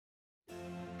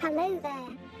Hello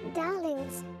there,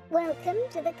 darlings. Welcome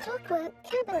to the Clockwork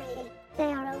Cabaret. They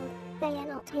are old, they are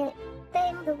not hip. They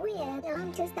are the weird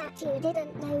answers that you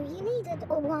didn't know you needed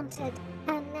or wanted.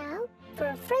 And now, for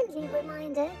a friendly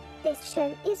reminder, this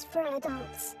show is for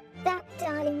adults. That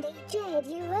darling DJ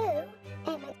duo,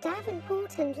 Emmett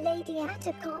Davenport and Lady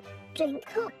Attercop, drink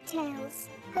cocktails,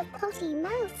 have potty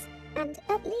mouths, and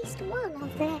at least one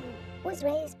of them was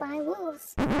raised by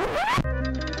wolves.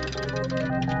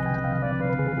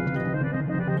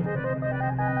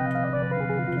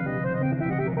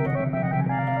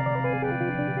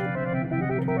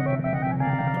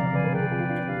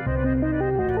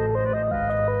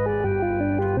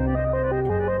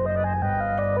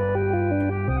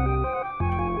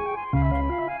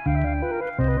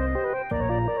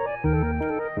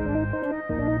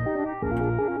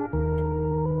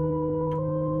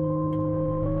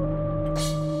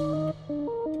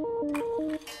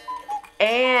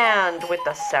 And with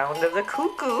the sound of the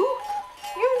cuckoo,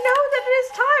 you know that it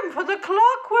is time for the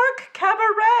Clockwork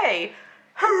Cabaret.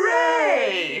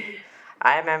 Hooray!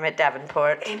 I'm Emmett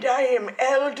Davenport. And I am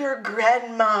Elder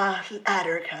Grandma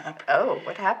Attercop. Oh,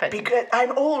 what happened? Because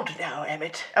I'm old now,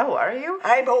 Emmett. Oh, are you?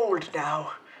 I'm old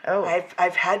now. Oh.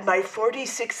 I've had my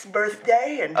 46th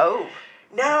birthday, and Oh.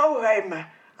 now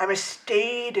I'm a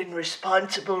staid and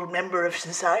responsible member of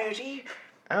society.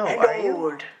 Oh, and are you?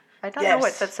 old. I don't know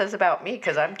what that says about me,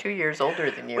 because I'm 2 years older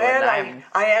than you, Well, and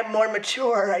I am more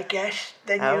mature, I guess,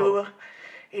 than Oh.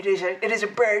 you. It is a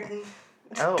burden.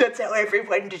 Oh. That's how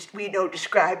everyone we know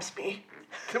describes me.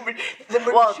 The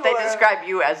mature, Well, they describe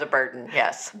you as a burden,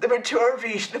 yes. the mature,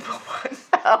 reasonable one.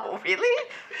 Oh, really?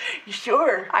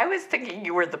 Sure. I was thinking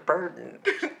you were the burden.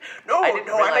 No, I didn't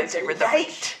I'm a realize you were the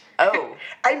delight. Oh.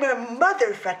 I'm a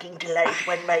motherfucking delight,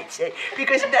 one might say,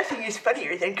 because nothing is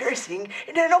funnier than cursing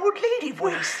in an old lady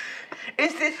voice.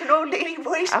 Is this an old lady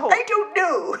voice? Oh. I don't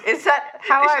know. Is that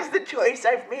how This is the choice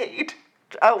I've made.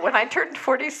 Oh, when I turned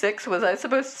 46, was I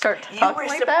supposed to start talking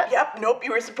like that? Yep, nope,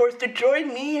 you were supposed to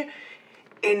join me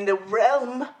in the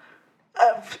realm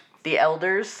of The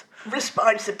elders?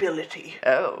 responsibility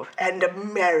Oh, and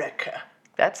America.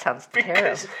 that sounds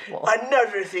Because terrible.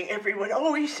 another thing everyone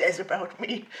always says about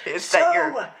me Is that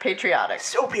you're patriotic?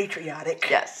 so patriotic.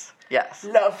 Yes, yes.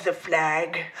 Love the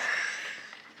flag.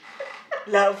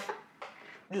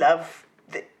 Love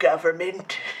the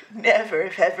government. Never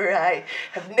I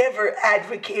have never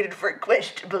advocated for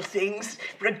questionable things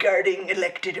regarding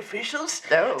elected officials.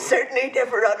 No. Certainly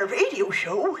never on a radio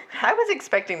show. I was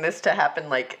expecting this to happen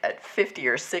like at 50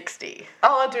 or 60.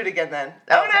 Oh, I'll do it again then.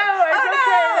 Oh, no,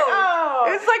 I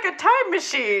It was like a time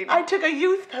machine. I took a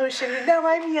youth potion and now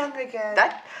I'm young again.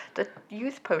 The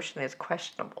youth potion is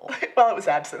questionable. Well, it was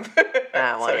absinthe.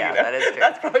 Well, yeah, that is true.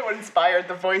 That's probably what inspired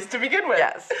the voice to begin with.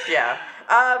 Yes, yeah.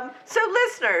 So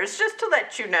listeners, just to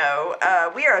let you know,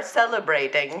 we are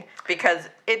celebrating because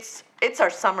it's our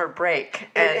summer break.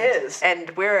 It is. And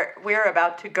we're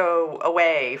about to go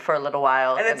away for a little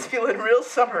while. And it's feeling real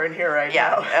summer in here right yeah,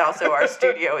 now. and also our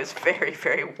studio is very,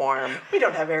 very warm. We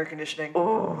don't have air conditioning.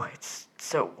 Oh, it's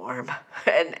so warm.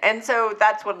 And so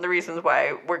that's one of the reasons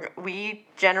why we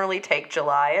generally take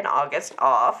July and August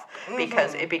off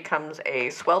because it becomes a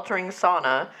sweltering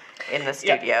sauna in the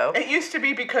studio. Yeah. It used to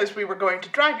be because we were going to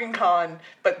Dragon Con,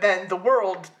 but then the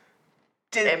world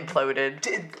Imploded.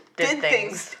 did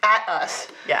things. at us.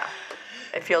 Yeah.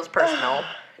 It feels personal. It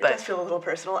but does feel a little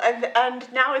personal. And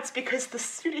now it's because the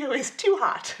studio is too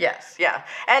hot. yes, yeah.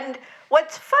 And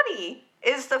what's funny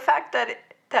is the fact that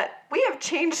we have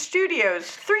changed studios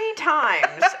 3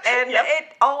 times, and Yep. it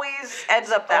always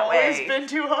ends up that Always way. been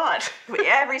too hot.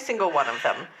 Every single one of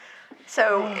them.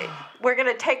 So we're going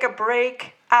to take a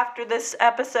break after this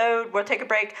episode. We'll take a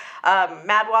break.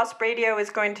 Mad Wasp Radio is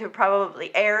going to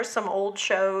probably air some old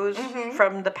shows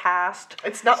from the past.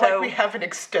 It's not So- like we have an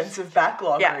extensive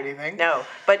backlog or anything. No,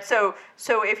 but so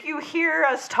if you hear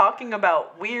us talking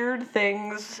about weird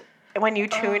things when you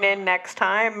tune in next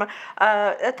time,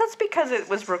 that's because it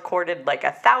was recorded like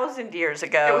 1,000 years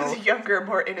ago. It was a younger,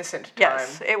 more innocent time.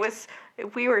 Yes, it was.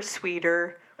 We were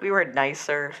sweeter. We were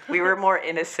nicer. We were more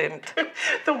innocent.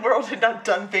 The world had not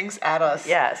done things at us.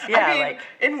 Yes, yeah, I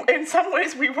mean, like- in some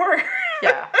ways we were.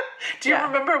 Yeah. Do you Yeah.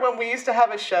 remember when we used to have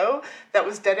a show that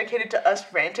was dedicated to us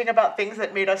ranting about things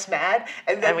that made us mad,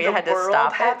 and then And we the had to world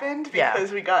stop it? happened Yeah.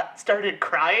 because we started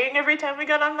crying every time we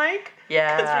got on mic?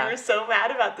 Yeah. Because we were so mad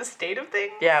about the state of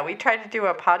things? Yeah, we tried to do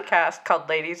a podcast called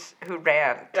Ladies Who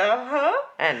Rant, Uh-huh.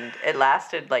 and it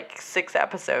lasted like 6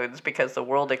 episodes because the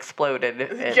world exploded.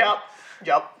 And Yep.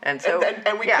 Yep. And so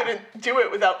and we yeah. couldn't do it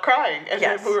without crying. And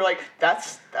Yes. then we were like,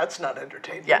 that's not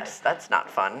entertainment. Yes, that's not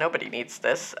fun. Nobody needs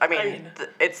this. I mean,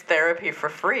 it's therapy for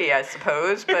free, I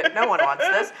suppose, but no one wants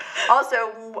this.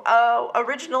 Also,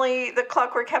 originally, the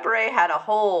Clockwork Cabaret had a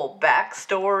whole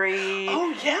backstory.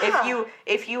 Oh, yeah.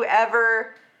 If you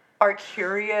ever are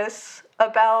curious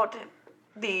about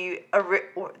the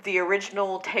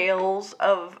original tales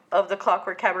of the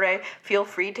Clockwork Cabaret, feel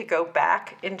free to go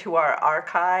back into our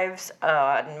archives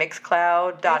on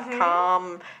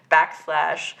mixcloud.com /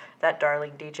 That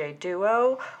Darling DJ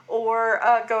Duo, or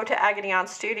go to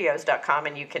agonyonstudios.com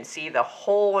and you can see the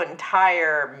whole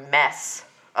entire mess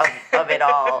of it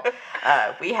all.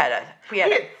 We had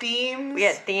themes. We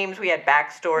had themes. We had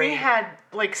backstory. We had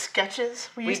like sketches.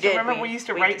 We used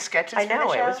to write sketches. I know for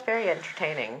the it show. was very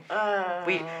entertaining.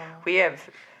 We have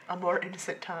a more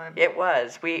innocent time. It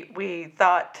was. We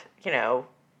thought,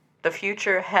 the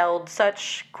future held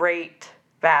such great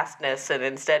vastness, and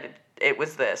instead it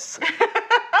was this.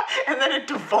 And then it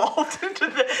devolved into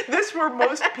this where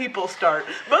most people start.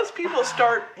 Most people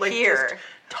start like Here. just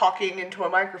talking into a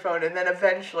microphone, and then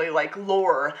eventually like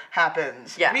lore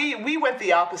happens. Yeah. We went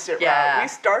the opposite Yeah. route. We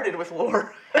started with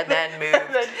lore. And then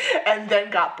moved. and then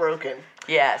got broken.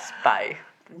 Yes, by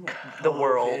the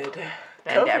world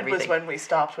and COVID everything. was when we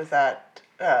stopped with that.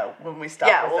 When we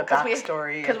stopped with the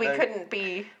backstory. Because we couldn't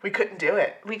be. We couldn't do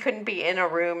it. We couldn't be in a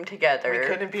room together. We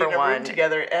couldn't be for in a one. room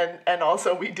together, and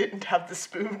also we didn't have the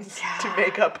spoons to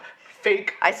make up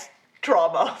fake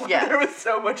drama. Yes. There was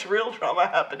so much real drama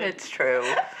happening. It's true.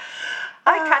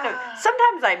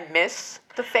 Sometimes I miss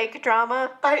the fake drama.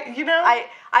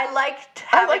 I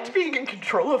liked being in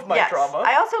control of my drama.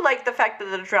 I also liked the fact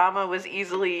that the drama was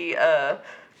easily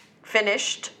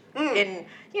finished in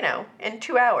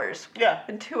 2 hours. Yeah.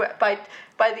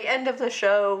 By the end of the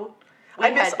show, we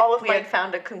had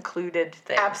found a concluded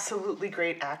thing. Absolutely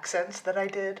great accents that I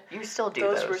did. You still do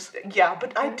those.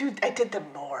 But I did them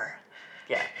more.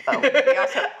 Yeah. Oh,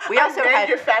 we also I had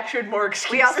manufactured more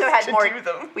excuses to do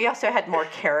them. We also had more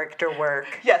character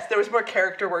work. Yes, there was more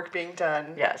character work being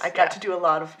done. Yes, I got to do a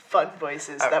lot of fun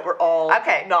voices that were all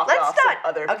knockoffs of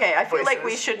other Okay, I feel voices. like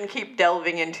we shouldn't keep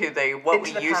delving into what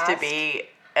we used to past. be,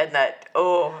 and that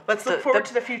let's look forward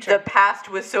to the future. The past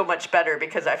was so much better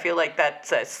because I feel like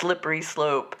that's a slippery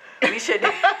slope. We should.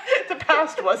 The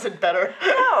past wasn't better.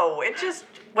 No, it just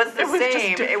was the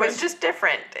same. It was different. just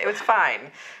different. It was fine.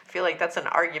 I feel like that's an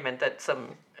argument that some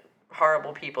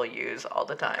horrible people use all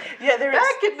the time. Yeah,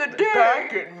 Back in the day.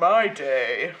 Back in my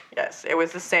day. Yes, it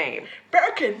was the same.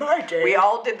 Back in my day. We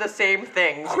all did the same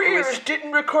things. Queers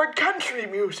didn't record country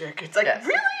music. It's like, Yes.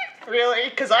 Really?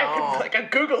 Because I can, like, a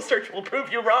Google search will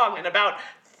prove you wrong in about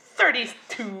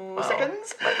 32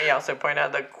 seconds. Let me also point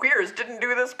out that queers didn't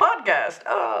do this podcast.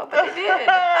 Oh, but they did.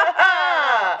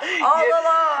 All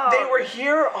along. They were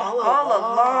here all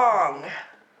along.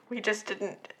 We just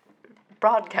didn't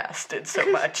broadcast it so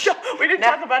much. We didn't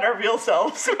talk about our real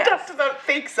selves. We Yes. talked about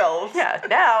fake selves. Yeah,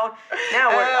 now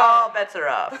we're all bets are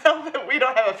off. We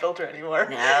don't have a filter anymore.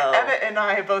 No. Emmett and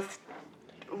I both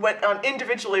went on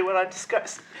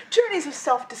journeys of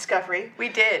self-discovery. We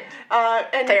did.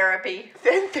 And Therapy.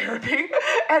 and therapy,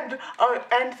 and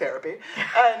therapy,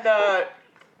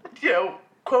 and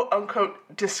quote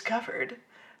unquote discovered.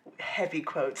 Heavy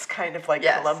quotes, kind of like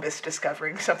Yes. Columbus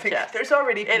discovering something. Yes. There's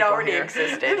already people already here.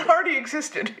 existed. It already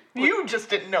existed. You just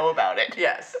didn't know about it.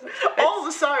 Yes. All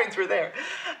the signs were there.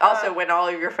 Also, when all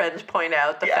of your friends point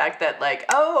out the fact that, like,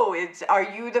 are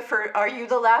you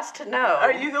the last to know?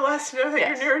 Are you the last to know that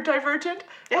Yes. you're neurodivergent?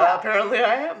 Yeah. Apparently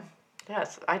I am.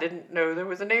 Yes, I didn't know there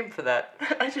was a name for that.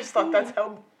 I just thought that's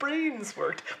how brains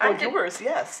worked. Well, yours,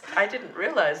 yes. I didn't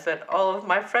realize that all of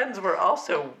my friends were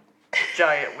also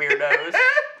giant weirdos.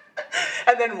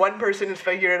 And then one person has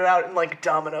figured it out, and like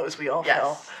dominoes, we all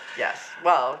fell. Yes.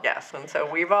 Well, yes, and so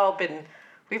we've all been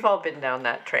down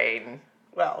that train.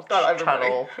 Well, not everybody.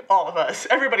 Tunnel. All of us.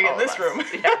 Everybody All in this of us.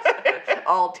 room. Yes.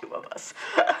 All two of us.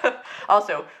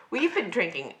 Also, we've been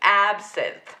drinking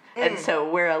absinthe, and so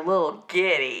we're a little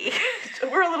giddy.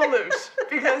 We're a little loose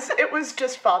because it was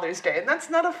just Father's Day, and that's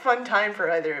not a fun time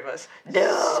for either of us. No,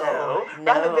 So,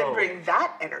 rather than no. bring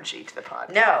that energy to the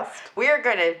podcast. No, we are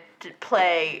going to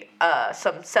play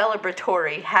some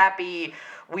celebratory, happy,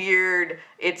 weird,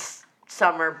 it's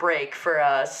summer break for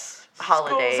us,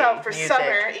 holiday School's out for music.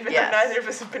 summer, even Yes. though neither of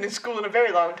us have been in school in a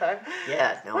very long time.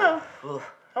 Yeah, no. Well, Ugh.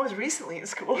 I was recently in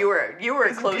school. You were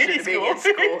closer beauty to being in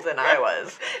school. school than I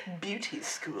was. Beauty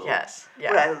school. Yes,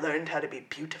 yeah. Where I learned how to be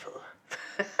beautiful.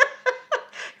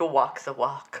 You'll walk the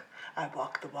walk. I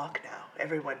walk the walk now.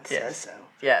 Everyone says Yes. so.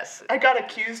 Yes. I got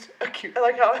accused. I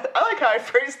like how I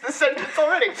phrased the sentence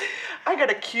already. I got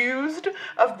accused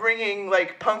of bringing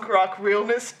like punk rock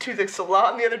realness to the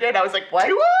salon the other day, and I was like, What?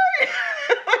 do I?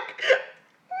 Like,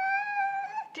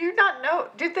 Do you not know?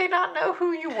 Did they not know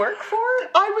who you work for?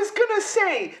 I was gonna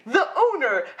say the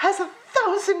owner has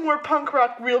 1,000 more punk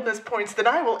rock realness points than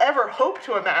I will ever hope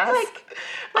to amass.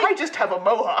 I just have a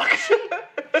mohawk.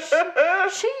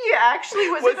 She actually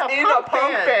was in a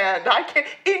punk band. I can't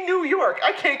in New York.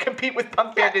 I can't compete with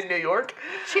punk band Yes. in New York.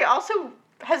 She also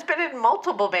has been in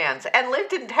multiple bands and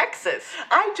lived in Texas.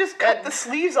 I just cut the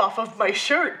sleeves off of my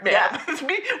shirt, man.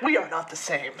 Yeah. we are not the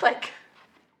same. Like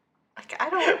I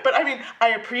don't. But I mean, I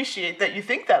appreciate that you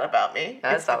think that about me.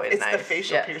 That's always it's the nice.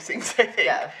 facial Yeah. piercings, I think.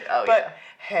 Yeah. Oh, but yeah.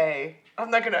 hey, I'm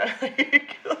not gonna.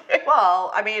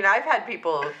 Well, I mean, I've had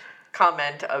people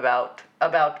comment about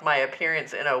my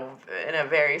appearance in a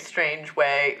very strange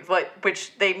way,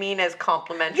 which they mean as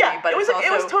complimentary. Yeah, but it was it's also,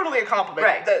 it was totally a compliment.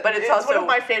 Right, but it's one also- of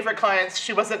my favorite clients.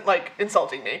 She wasn't like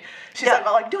insulting me. She Yeah. said,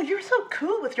 "Well, like, no, you're so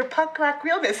cool with your punk rock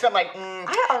realness." And I'm like,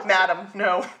 I also- "Madam,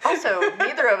 no." Also,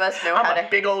 neither of us know how I'm to. a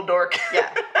big old dork. Yeah.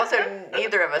 Also,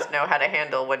 neither of us know how to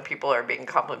handle when people are being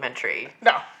complimentary.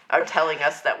 No. Are telling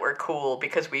us that we're cool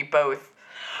because we both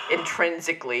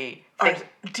intrinsically Are think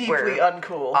deeply we're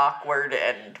uncool. awkward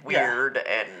and weird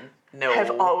and no.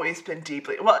 Have always been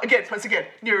deeply once again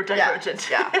neurodivergent.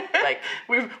 Yeah, like-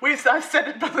 I've said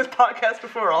it on this podcast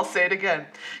before. I'll say it again.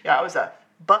 Yeah, I was a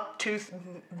buck-toothed,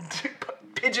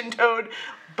 pigeon-toed,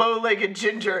 bow-legged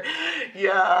ginger.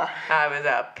 Yeah, I was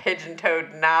a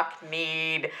pigeon-toed,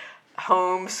 knock-kneed,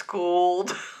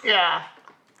 homeschooled yeah,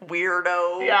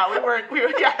 weirdo. yeah.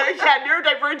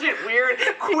 Neurodivergent, weird,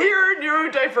 queer,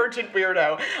 neurodivergent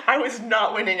weirdo. I was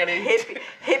not winning any.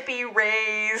 hippie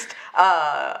raised.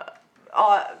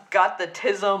 Got the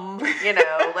tism. You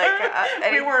know,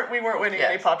 like we weren't winning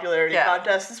any Yes. popularity Yeah.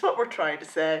 contests. Is what we're trying to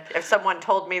say. If someone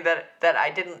told me that I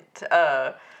didn't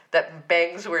that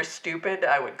bangs were stupid,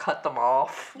 I would cut them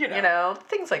off. You know. You know,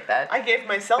 things like that. I gave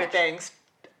myself Which- bangs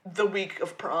the week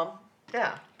of prom.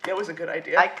 Yeah. That was a good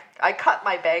idea. I cut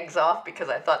my bangs off because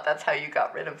I thought that's how you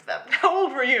got rid of them. How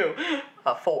old were you?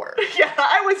 4. Yeah,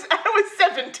 I was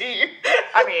 17.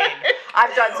 I mean,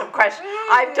 I've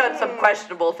done some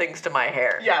questionable things to my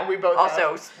hair. Yeah, we both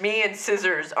Also, me and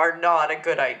scissors are not a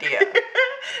good idea.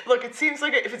 Look, if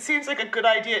it seems like a good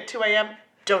idea at 2 a.m.,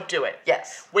 don't do it.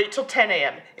 Yes. Wait till 10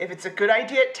 a.m. If it's a good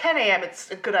idea at 10 a.m., it's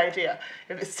a good idea.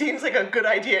 If it seems like a good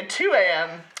idea at 2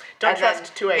 a.m., don't And then-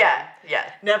 trust 2 a.m.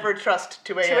 Yeah. Never trust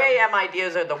 2 a.m. 2 a.m.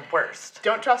 ideas are the worst.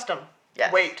 Don't trust them.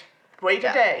 Yes. Wait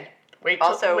Yeah. a day. Wait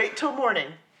till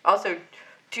morning. Also,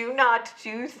 do not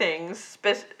do things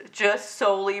just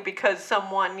solely because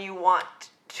someone you want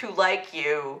to like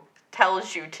you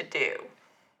tells you to do.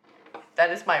 That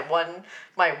is my one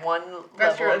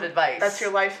level of advice. That's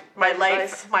your life. My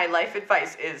advice? life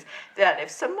advice is that if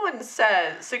someone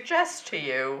suggests to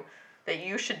you that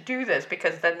you should do this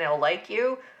because then they'll like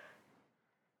you,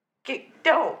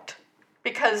 don't.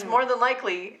 Because more than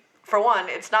likely, for one,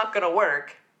 it's not going to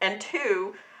work, and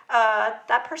two,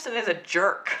 that person is a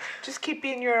jerk. Just keep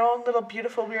being your own little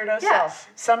beautiful weirdo Yes. self.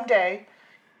 Someday,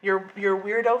 your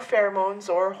weirdo pheromones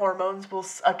or hormones will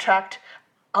attract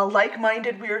a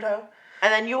like-minded weirdo,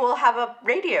 And then you will have a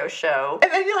radio show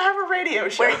and then you'll have a radio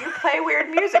show. where you play weird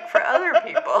music for other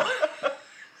people.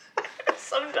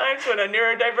 Sometimes when a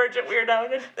neurodivergent weirdo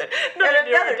and another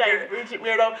another neurodivergent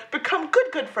weirdo become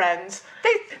good friends.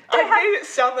 I made it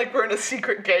sound like we're in a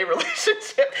secret gay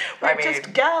relationship. We're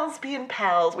just gals being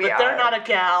pals, but they're are. not a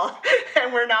gal,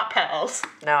 and we're not pals.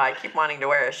 No, I keep wanting to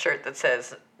wear a shirt that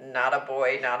says, not a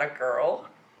boy, not a girl.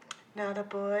 Not a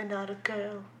boy, not a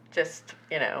girl, Just,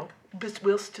 you know. but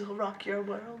we'll still rock your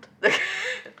world.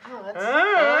 Oh,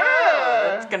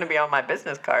 that's going to be on my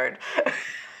business card.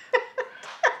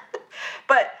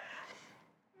 But,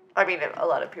 I mean, a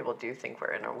lot of people do think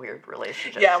we're in a weird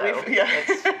relationship. Yeah,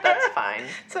 so that's fine.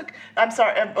 It's okay. I'm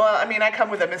sorry. Well, I mean, I come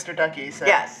with a Mr. Ducky, so.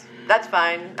 Yes, that's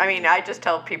fine. I mean, I just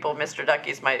tell people Mr.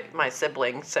 Ducky's my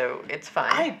sibling, so it's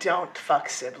fine. I don't fuck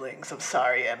siblings. I'm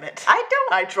sorry, Emmett. I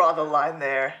don't. I draw the line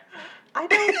there. I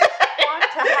don't want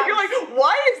to have. You're like,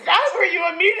 why is that where you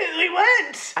immediately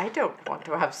went? I don't want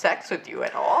to have sex with you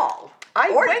at all. I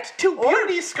went to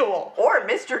beauty school. Or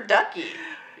Mr. Ducky.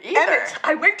 Either. Emmett,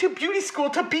 I went to beauty school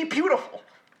to be beautiful.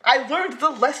 I learned the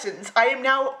lessons. I am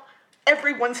now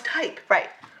everyone's type. Right.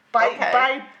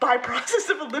 By process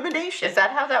of elimination. Is that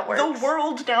how that works? The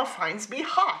world now finds me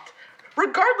hot.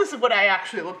 Regardless of what I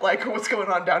actually look like or what's going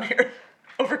on down here.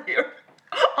 Over here.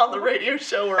 On the radio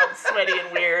show where I'm sweaty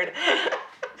and weird.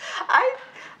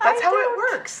 That's how it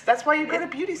works. That's why you go to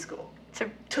beauty school.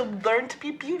 To learn to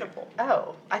be beautiful.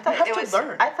 Oh, I thought have it to was.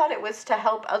 learn. I thought it was to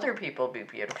help other people be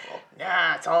beautiful.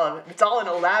 Nah, it's all an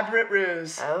elaborate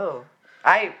ruse. Oh,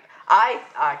 I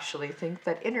actually think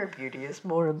that inner beauty is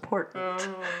more important.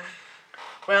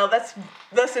 Well, that's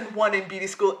lesson 1 in beauty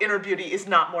school. Inner beauty is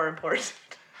not more important.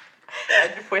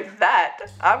 And with that,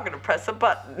 I'm gonna press a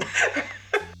button.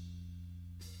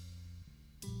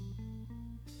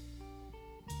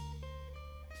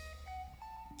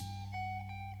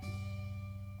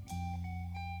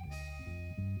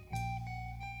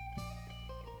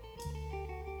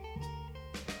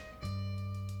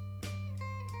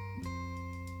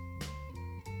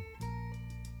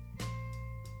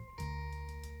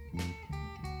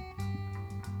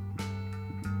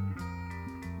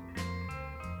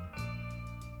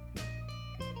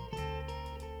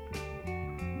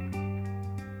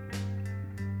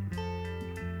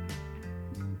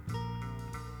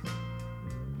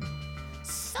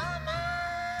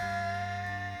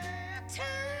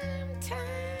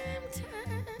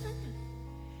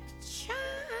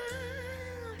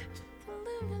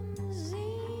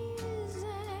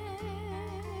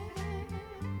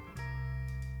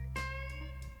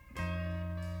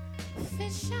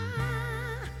 Fish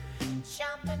are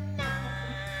jumping out.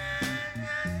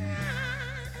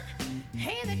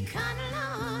 Hey, the cotton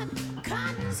Lord,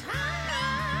 cotton's high.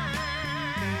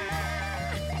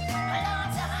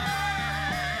 Lord's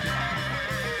high.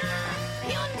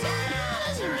 Your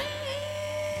dollar's rich,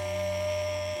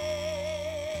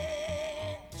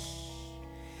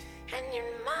 and your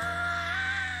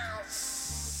mom's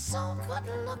so good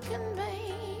looking,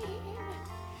 babe.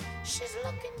 She's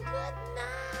looking good now.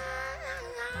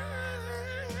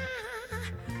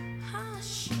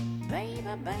 Hush, baby,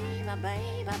 baby,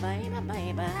 baby, baby,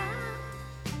 baby.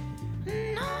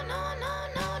 No, no, no,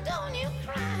 no, don't you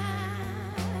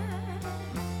cry.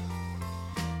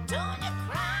 Don't you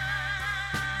cry.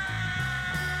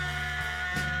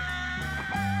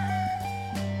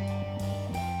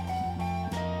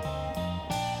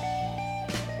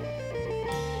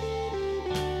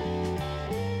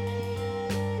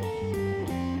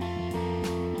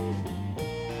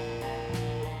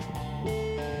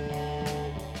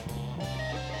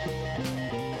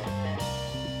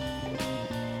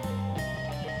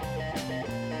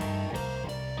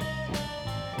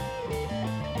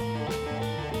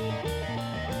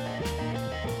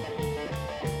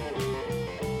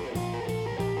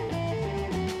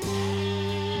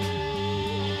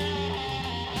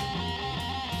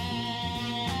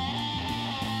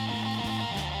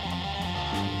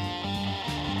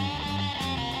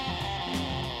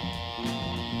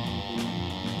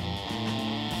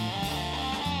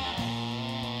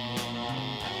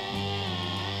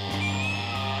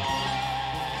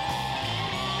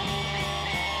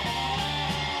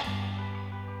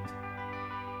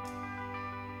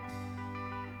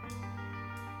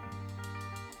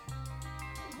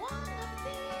 One of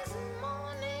these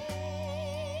mornings,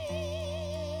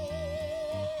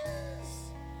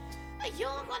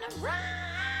 you're gonna rise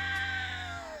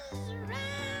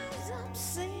up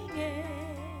singing.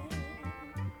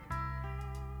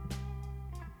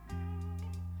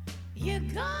 You're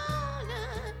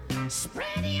gonna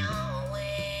spread your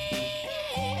wings,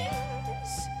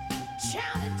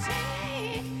 shout and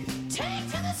take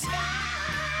to the sky.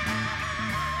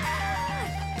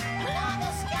 Along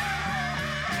the sky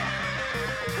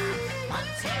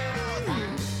until the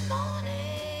morning,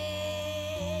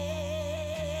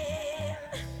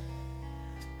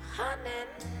 honey.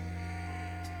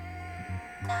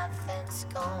 Nothing's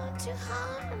going to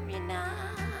harm you now.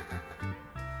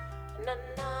 Na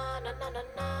na na na na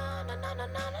na na na na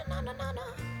na na na na na.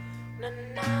 Na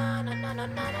na na na na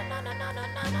na na na na na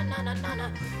na na na na na na.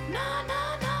 Na na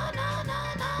na na na na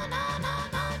na na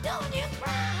na. Don't you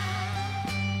cry.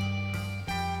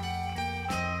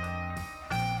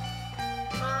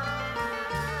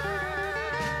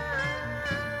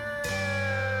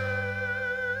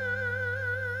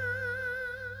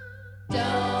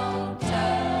 Don't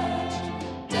touch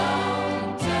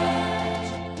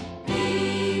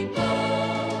people,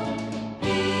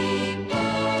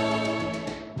 people.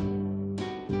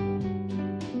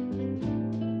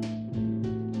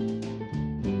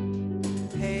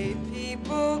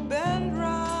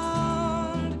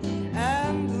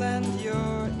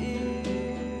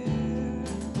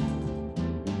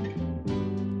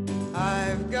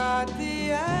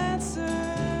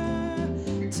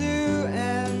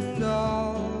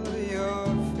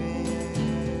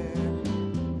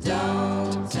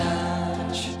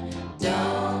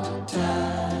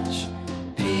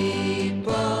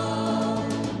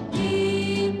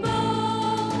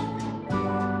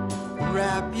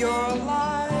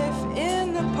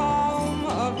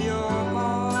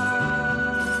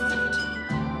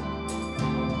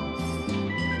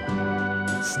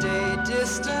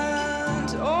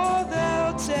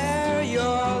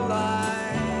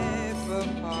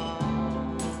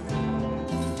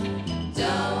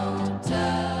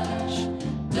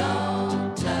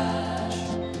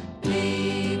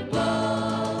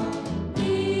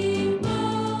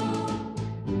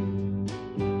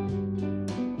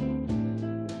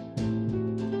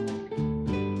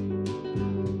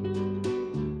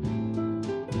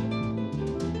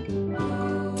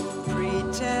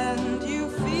 pretend you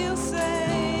feel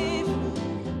safe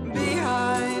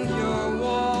behind your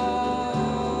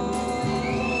wall.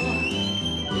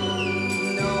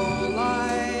 No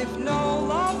life, no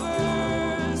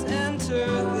lovers enter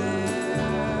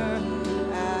there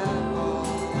at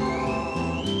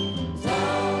all.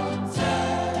 Don't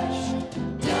touch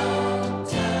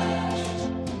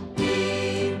people.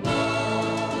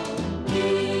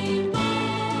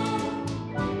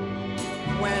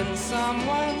 When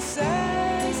someone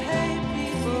says, hey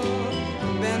people,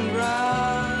 bend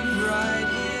round right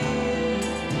here,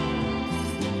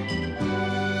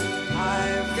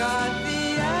 I've got the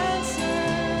answer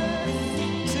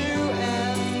to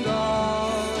end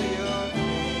all your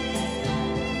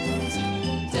fears.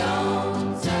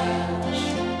 Don't touch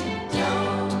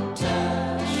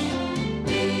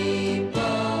people.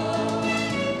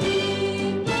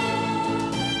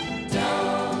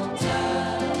 Don't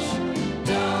touch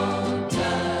people. Don't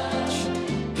touch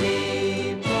people.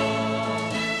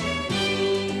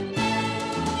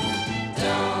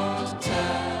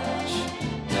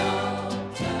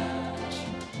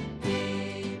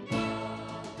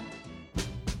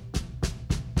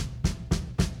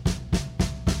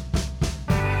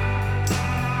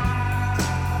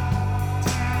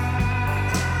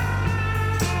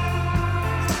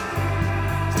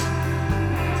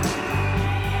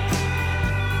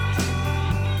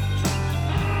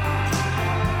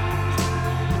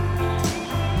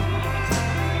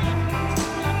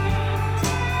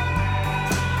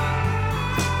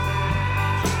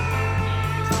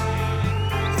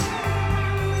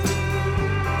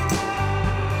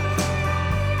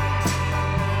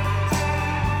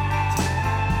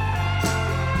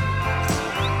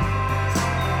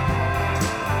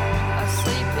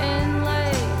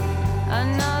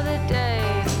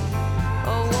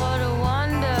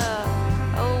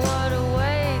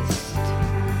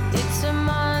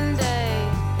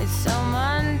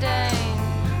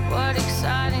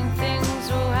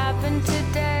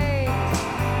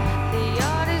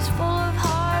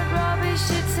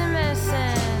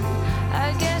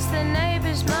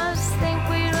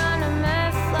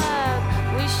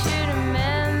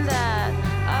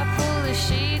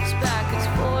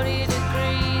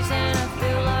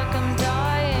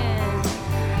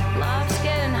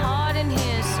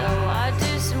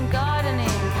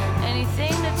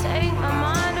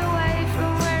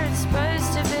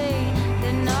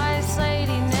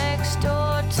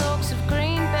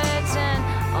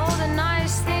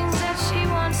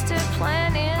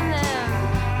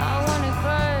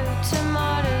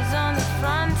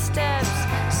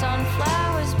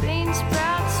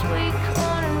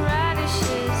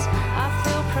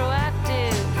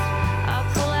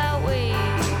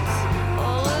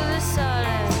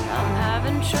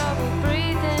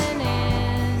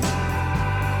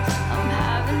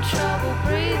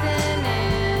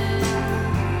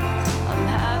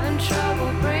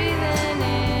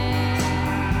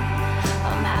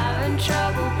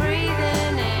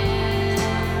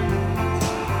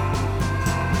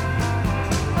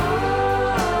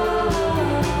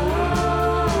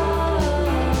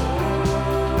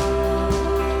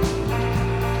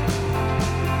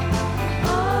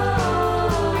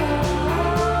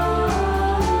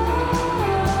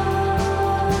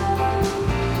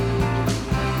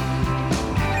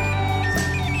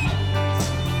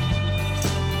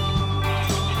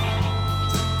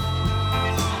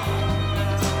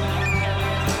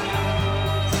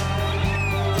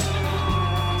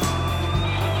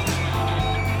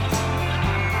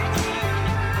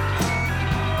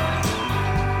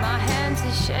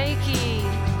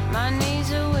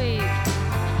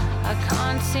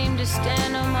 seem to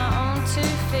stand on my own 2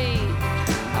 feet.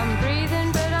 I'm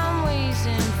breathing, but I'm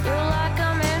wheezing. Feel like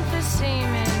I'm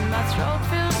emphyseming. My throat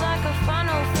feels like a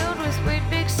funnel filled with Weet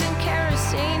Bix and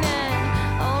kerosene. And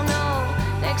oh no,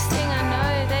 next thing I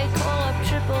know, they call up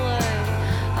AAA.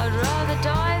 I'd rather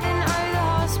die than owe the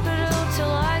hospital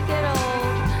till I get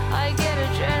old. I get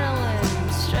adrenaline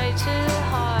straight to the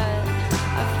heart.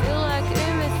 I feel like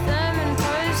Uma Thurman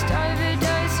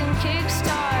post-overdose and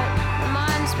kickstart.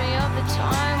 Reminds me of the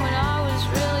time when I was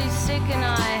really sick and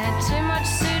I had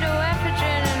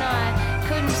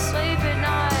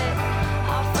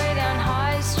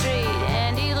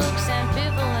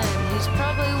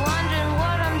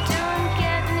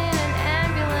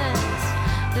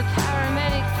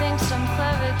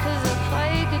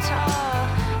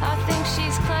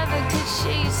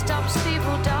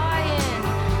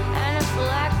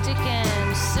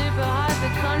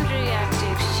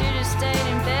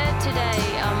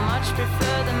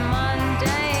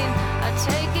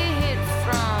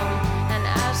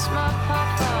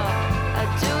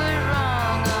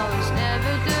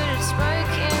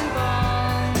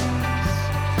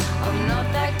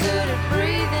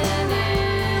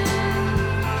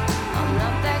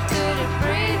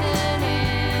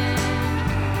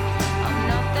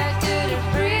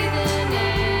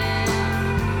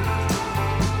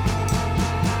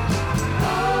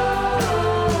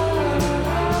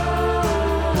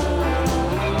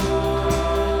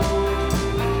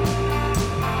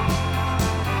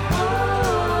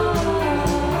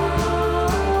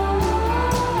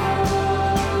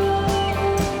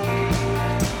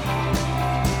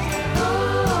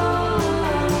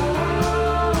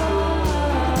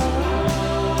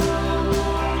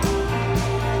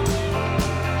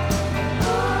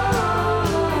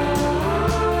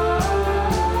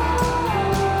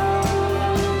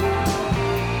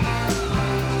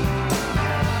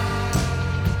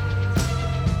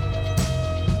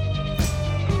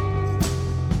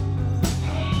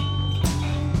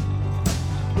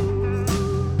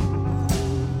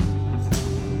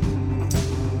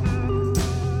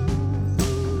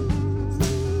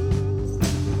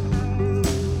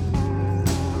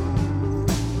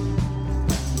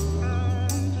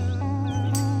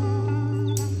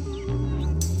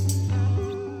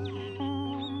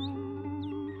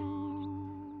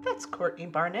Courtney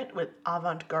Barnett with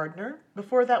Avant Gardener.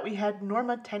 Before that, we had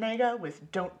Norma Tanega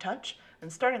with Don't Touch.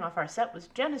 And starting off our set was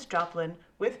Janis Joplin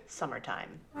with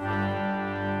Summertime.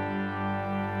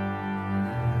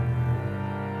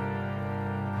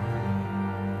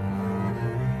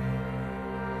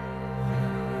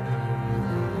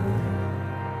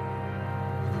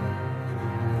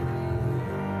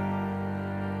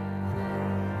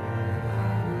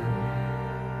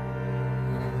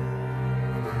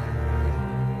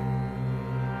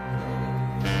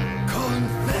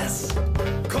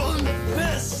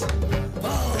 Confess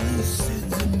all his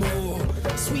sins and more.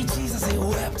 Sweet Jesus, he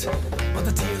wept, but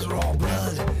the tears were all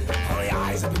blood. All the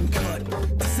eyes have been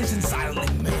cut, decisions silently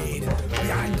made.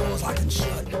 Behind doors locked and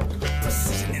shut,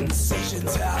 precision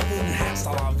incisions have enhanced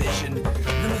all our vision.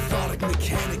 The methodic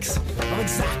mechanics of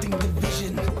exacting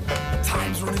division.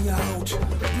 Time's running out,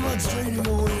 blood's draining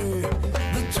away.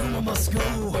 The tumor must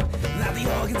go, that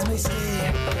the organs may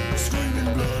stay.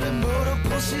 Screaming blood and murder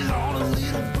pushes on a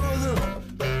little further.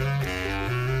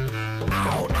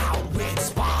 Out, wicked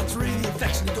spots, really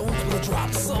affectionate don't will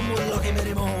drop. Some will look him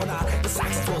anymore now. The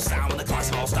saxons will sound when the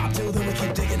clocks all stop. Till then we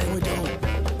keep digging and we don't.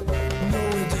 No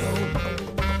we don't.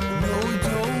 No we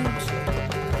don't.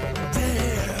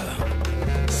 Dare.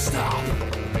 Stop.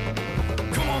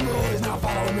 Come on boys, now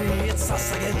follow me. It's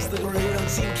us against the great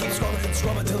unseen. Keep scrubbing and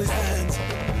scrubbing till his hands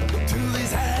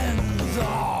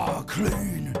are clean.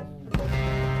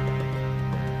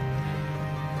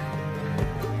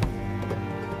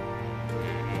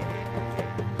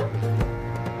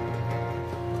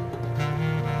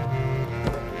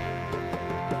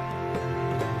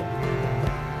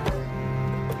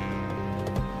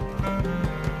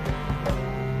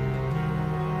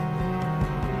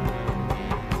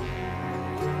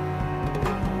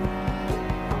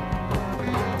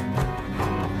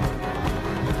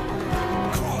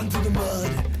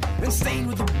 Stained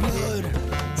with the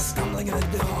blood, stumbling in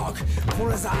the dark, for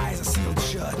his eyes are sealed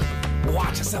shut.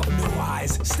 Watch yourself, no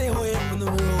eyes, stay away from the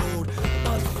road.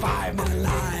 But 5 men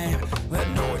alive that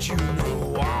know what you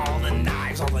know. All the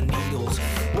knives, all the needles,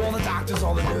 all the doctors,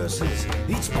 all the nurses.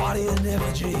 Each body an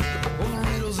effigy, all the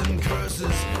riddles and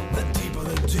curses. The deeper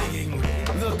the digging,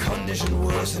 the condition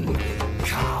worsened.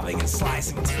 Carving and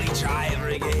slicing till each eye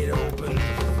every gate open.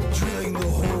 Drilling the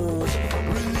holes,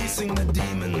 releasing the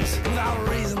demons. Without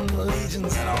reason, the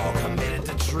legions had all committed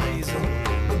to treason.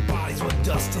 The bodies were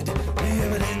dusted, the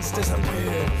evidence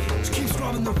disappeared. Just keep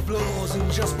scrubbing the floors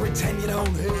and just pretend you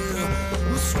don't hear.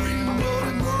 The screaming blood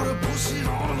and murder push it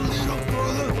on a little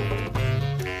further.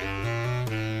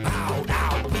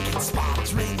 Out, wicked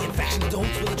spots, ring infection, don't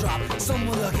feel the drop. Some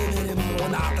will look in anymore,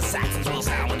 not the saxons will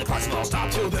sound when the clocks all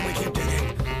stop. Till then we keep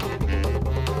digging.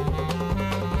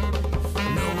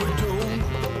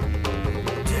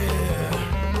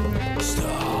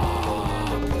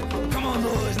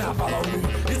 Follow me,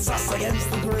 it's us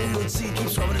against the grain. See, keep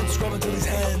scrubbing and scrubbing till his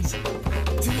hands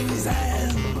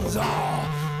are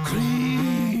clean.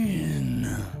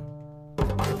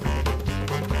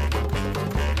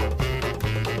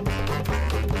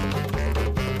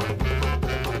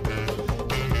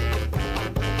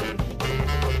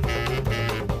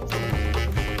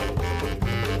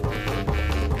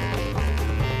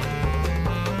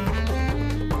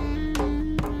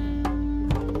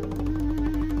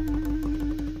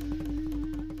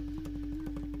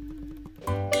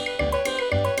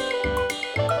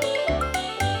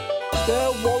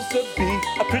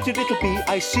 A pretty little bee,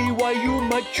 I see why you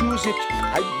might choose it.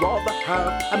 I'd rather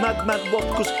have a mad wasp,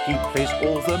 cause he plays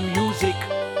all the music.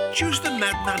 Choose the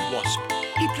mad wasp.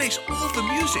 He plays all the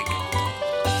music.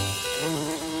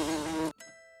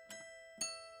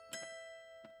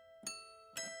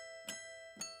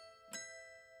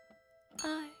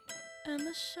 I am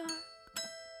a shark.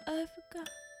 I've got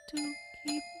to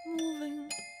keep moving.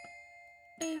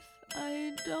 If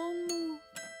I don't move,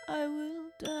 I will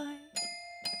die.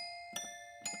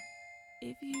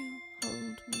 If you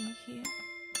hold me here,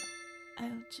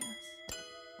 I'll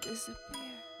just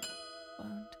disappear,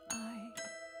 won't I?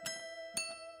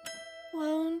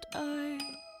 Won't I?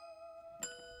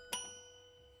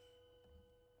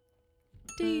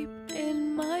 Deep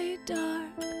in my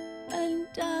dark and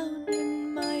down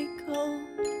in my cold,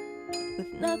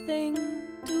 with nothing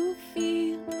to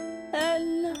feel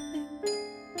and nothing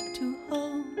to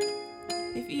hold.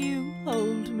 If you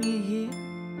hold me here,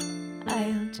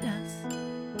 I'll just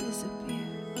disappear,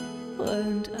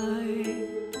 won't I?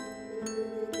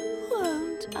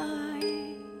 Won't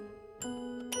I?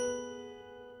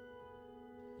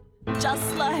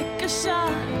 Just like a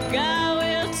shark, I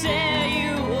will tear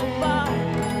you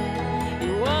apart.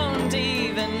 You won't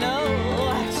even know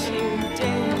what you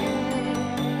did,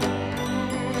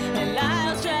 and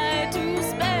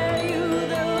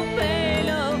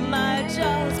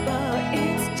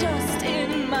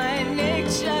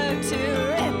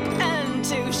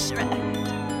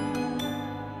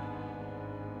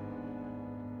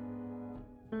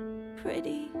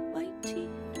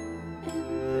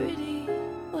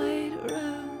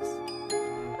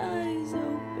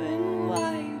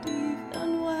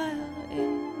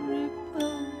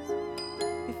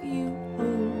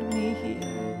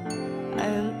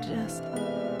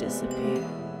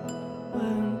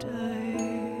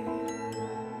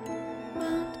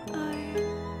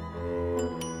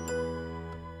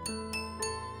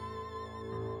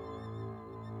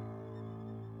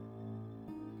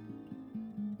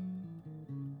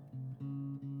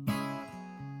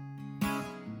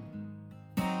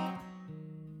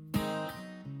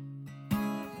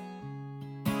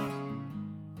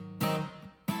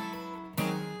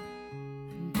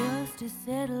dust is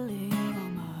settling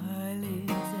on my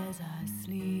eyelids as I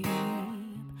sleep.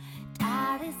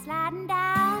 Tide is sliding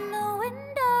down the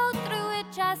window through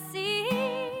which I see.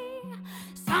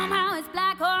 Somehow it's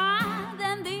blacker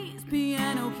than these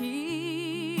piano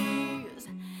keys.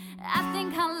 I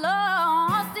think I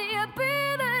lost the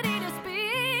ability to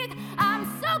speak. I'm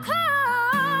so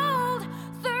cold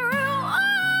through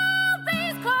all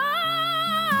these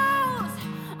clothes.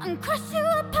 And crush you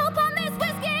a pulp on this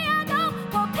whiskey. I go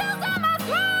for pills on my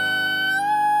throat.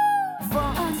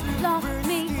 Unlove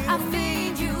me, I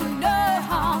mean you no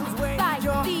harm. Fight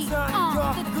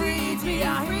the the greed, me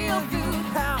real food.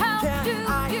 How do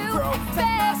you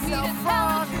expect me to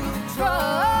tell you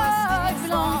drugs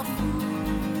belong?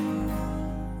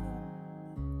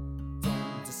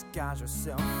 Don't disguise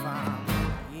yourself, I'm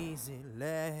easy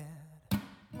led.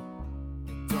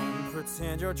 Don't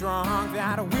pretend you're drunk,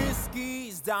 that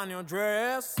whiskey's down your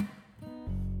dress.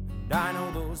 And I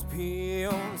know those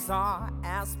pills are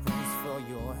aspirins for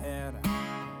your head.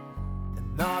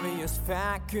 An obvious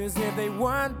fact, 'cause if they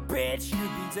weren't, bitch, you'd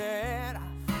be dead.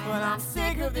 But I'm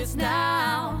sick of this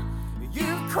now.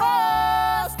 You've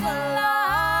crossed the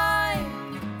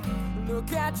line.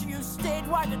 Look at you, stage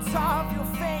wipe the top of your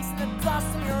face and the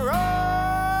dust in your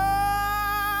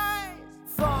eyes.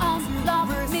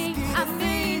 Unlove me, I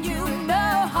mean you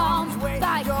no harm.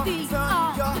 Fight the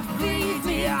feed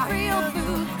me real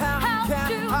food. How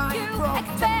do you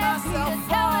expect me to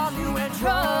tell you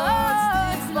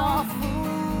drugs belong?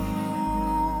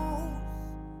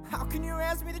 How can you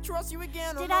ask me to trust you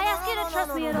again? Did I ask you to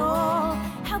trust me at all?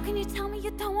 How can you tell me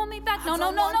you don't want me back? No. How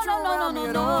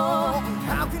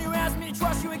can you ask me to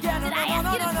trust you again? Did I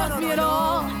ask you to trust me at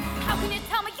all? How can you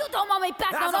tell me you don't want me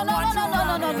back? No.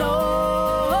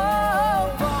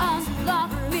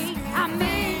 Unlove me, I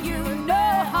mean you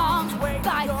no harm.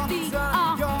 Fight the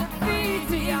feed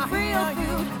me real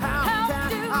food. How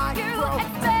do you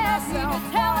expect me to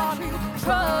tell you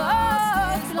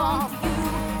drugs belong to you?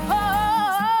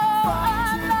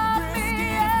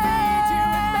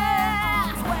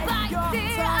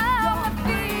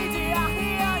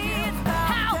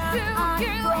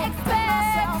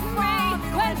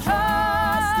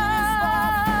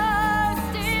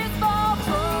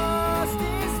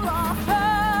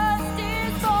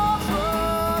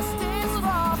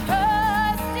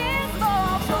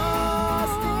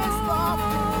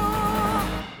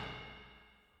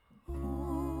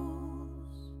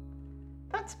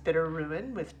 Bitter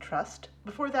Ruin with Trust.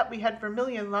 Before that, we had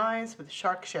Vermilion Lies with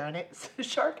Shark Serenade.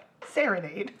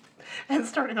 And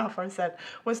starting off our set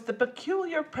was The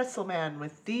Peculiar Pretzel Man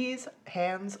with These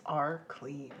Hands Are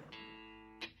Clean.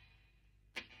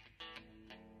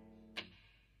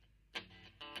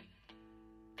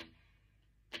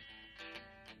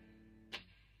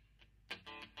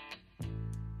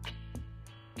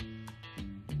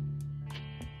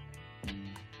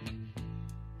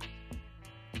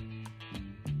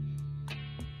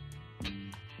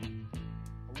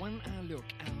 When I look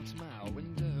out my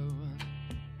window,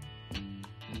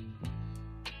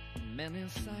 many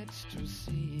sights to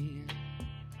see.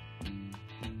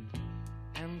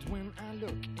 And when I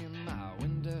look in my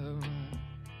window,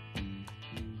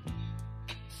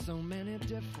 so many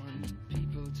different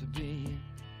people to be,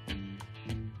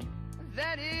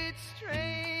 that it's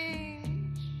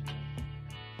strange,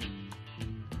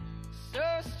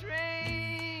 so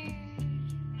strange.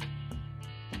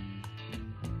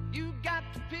 You got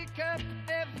to pick up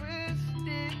every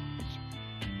stitch.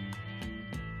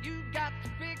 You got to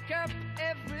pick up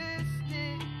every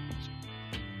stitch.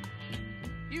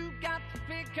 You got to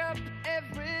pick up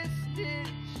every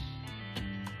stitch.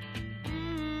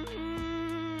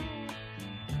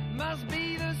 Must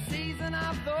be the season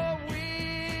of the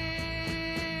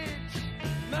witch.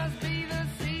 Must be the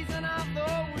season of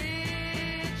the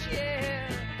witch, yeah.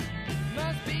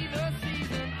 Must be the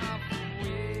season of the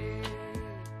witch.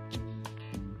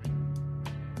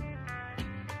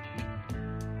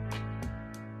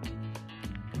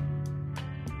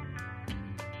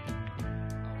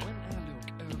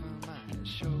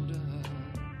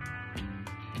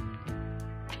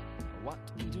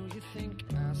 Think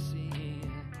I see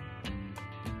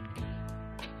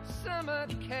summer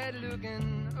cat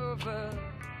looking over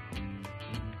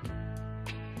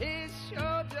his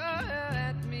shoulder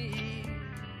at me,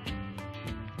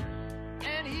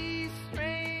 and he's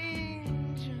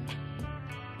strange,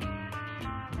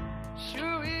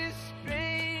 sure is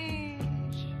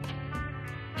strange.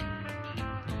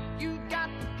 You got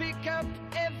to pick up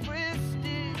every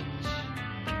stitch.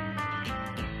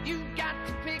 You got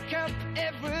to pick up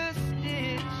every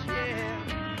stitch, yeah.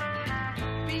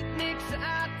 Beatniks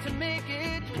out to make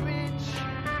it rich.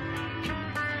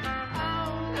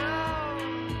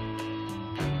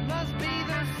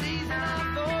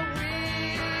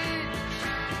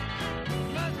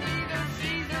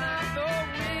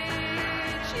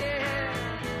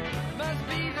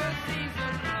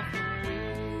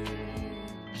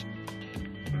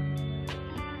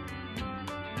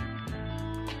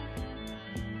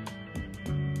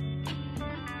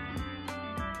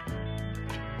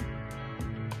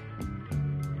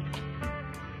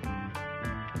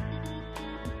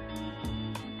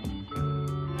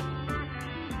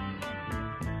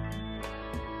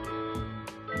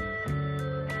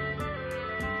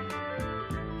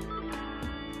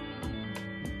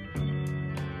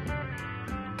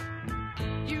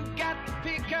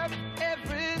 up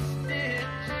every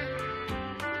stitch.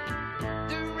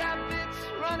 The rabbits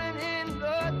running in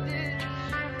the ditch.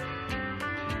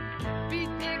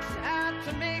 Beatniks out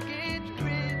to make it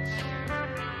rich.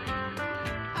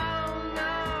 Oh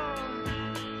no,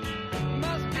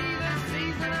 must be the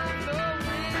season of the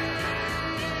witch.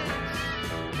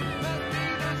 Must be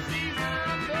the season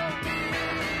of the witch.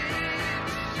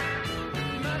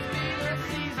 Must be the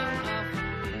season of the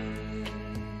witch.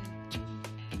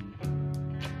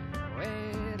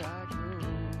 Where'd I go?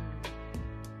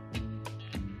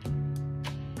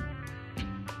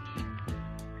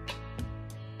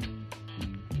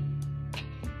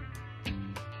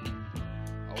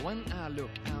 When I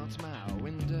look out my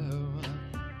window,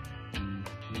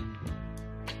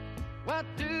 what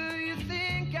do you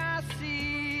think I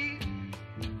see?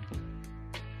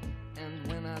 And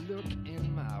when I look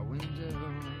in my window,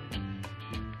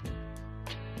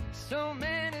 so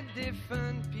many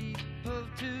different people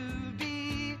to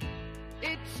be.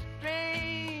 It's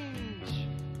strange,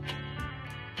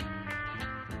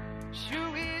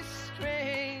 sure is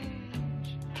strange.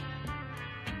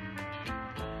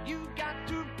 You got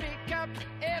to pick up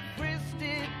every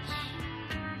stitch.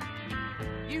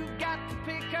 You got to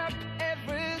pick up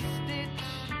every stitch.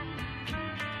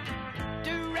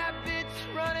 The rabbits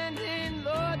running in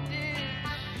the ditch.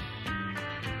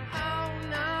 Oh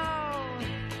no,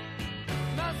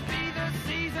 must be the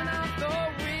season of the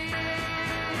witch.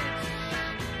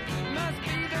 Must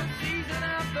be the season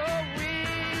of the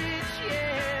witch,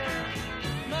 yeah.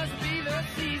 Must be the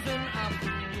season of the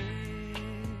witch.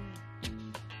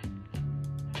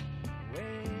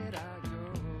 Where'd I go?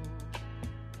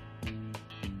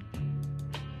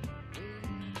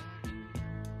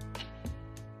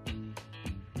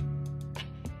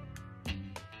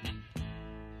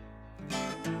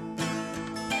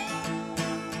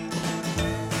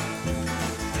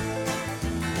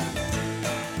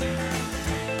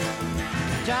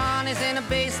 Johnny's in the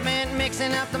basement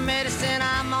mixing up the medicine.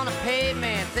 I'm on the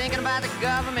pavement thinking about the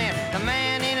government. The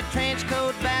man in a trench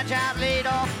coat, badge out, laid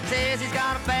off, says he's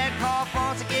got a bad cough,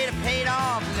 wants to get it paid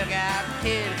off. Look out,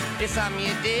 kid, it's something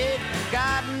you did.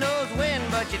 God knows when,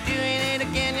 but you're doing it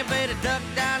again. You better duck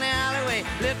down the alleyway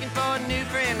looking for a new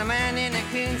friend. The man in a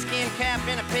coonskin cap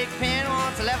and a pig pen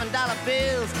wants $11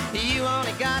 bills. You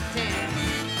only got 10.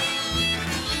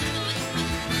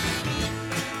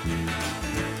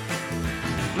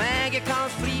 Maggie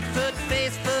comes fleet-foot,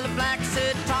 face full of black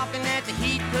soot, talking at the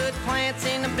heat, put plants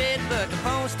in the bed, but the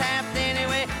phone's tapped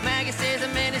anyway. Maggie says the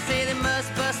men say they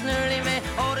must bust an early man.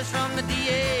 Orders from the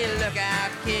DA, look out,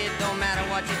 kid, don't matter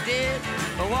what you did.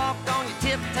 But walk on your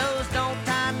tiptoes, don't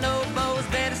tie no bows.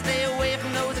 Better stay away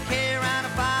from those that carry around a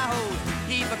fire hose.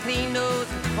 Keep a clean nose,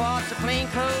 wash your plain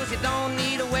clothes. You don't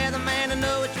need a weatherman to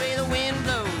know which way the wind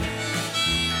blows.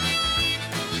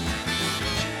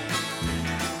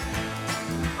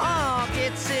 Oh,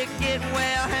 get sick, get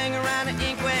well, hang around the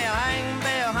inkwell, hang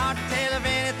bell, hard to tell if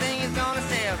anything is gonna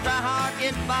sell. Try hard,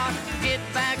 get bought, get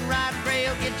back, ride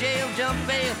rail, get jail, jump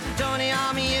bail, join the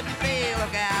army if you fail.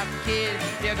 Look out, kid,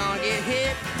 you're gonna get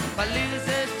hit by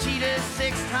losers, cheaters,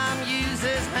 six-time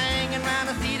users, hanging around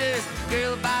the theaters.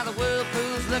 Girl by the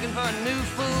whirlpools, looking for a new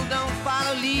fool. Don't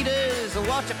follow leaders or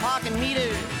watch your parking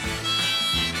meters.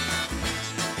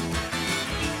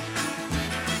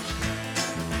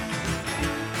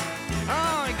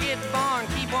 Oh, get born,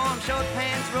 keep warm, short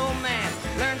pants, romance.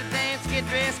 Learn to dance, get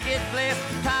dressed, get blessed.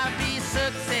 Try to be a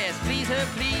success. Please her,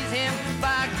 please him.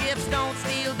 Buy gifts, don't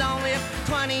steal, don't live.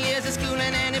 20 years of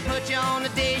schooling and they put you on the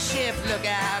day shift. Look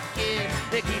out, kid,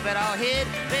 they keep it all hid.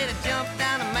 Better jump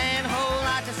down a manhole,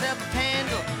 light yourself a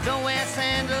candle. Don't wear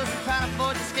sandals and try to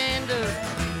avoid the scandals.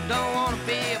 Don't wanna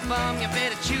be a bum, you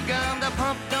better chew gum. The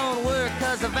pump don't work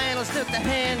cause the vandals took the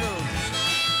handle.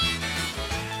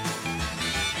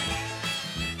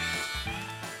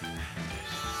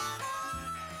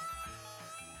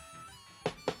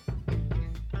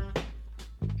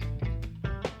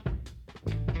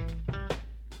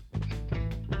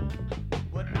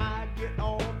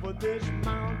 This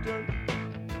mountain,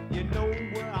 you know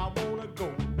where I wanna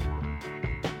go.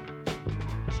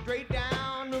 Straight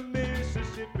down the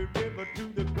Mississippi River to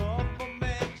the Gulf of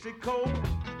Mexico,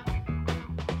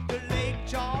 to Lake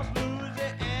Charles,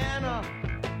 Louisiana.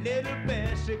 Little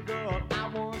Bessie girl I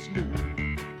once knew,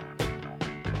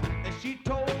 and she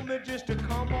told me just to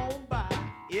come on by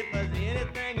if there's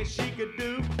anything that she could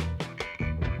do.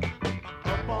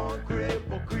 Up on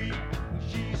Cripple Creek,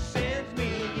 she sends me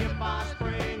if I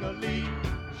spring a leak.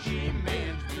 She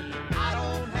mends me, I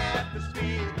don't have to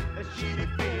speak. She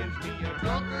defends me, a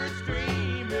drunkard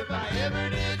stream if I ever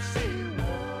did see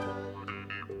one.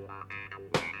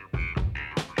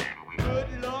 Good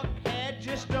Lord.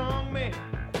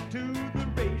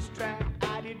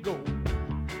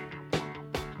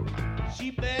 She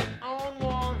bet on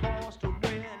one horse to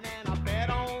win, and I bet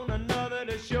on another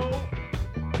to show.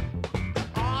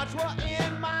 Odds were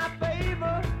in my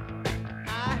favor.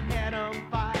 I had 'em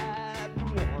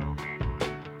 5-1.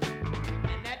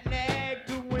 And that nag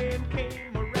to win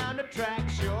came around the track.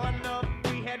 Sure enough,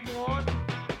 we had won.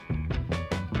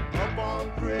 Up on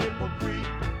Cripple Creek,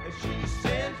 and she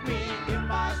sends me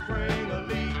if I spring a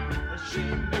leak. And she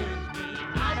mends me,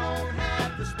 I don't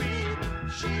have to speak.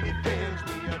 She defends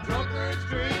me, a drunkard's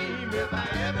dream, if I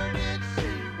ever did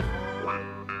see one.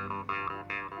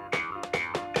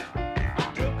 I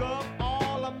took up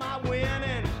all of my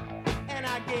winnings, and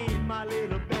I gave my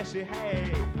little Bessie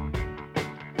half.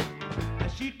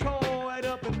 And she tore it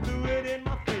up and threw it in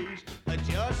my face,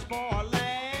 just for a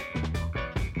laugh.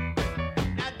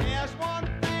 Now there's one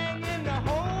thing in the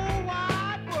whole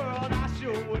wide world I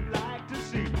sure would like to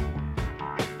see.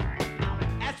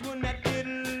 That's when that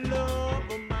little love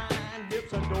of mine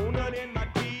dips a donut in my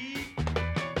teeth.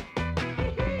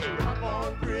 Up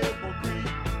on Cripple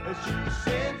Creek, and she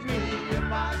sends me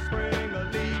if I spring a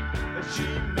leak. And she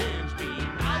mends me,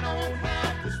 I don't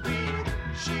have to speak.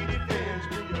 She defends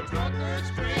me, a drunkard's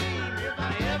dream, if I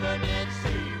ever did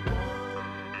see one.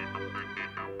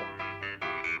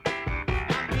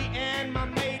 Me and my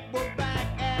mate were back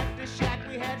at the shack.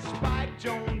 We had Spike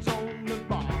Jones on the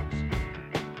box.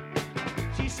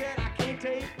 She said, I can't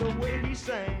take the way he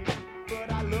sang,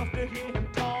 but I love to hear him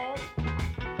talk.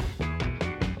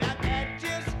 Now that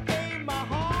just gave my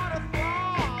heart a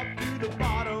throb to the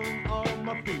bottom of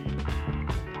my feet.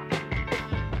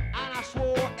 And I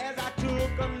swore as I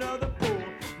took another pull,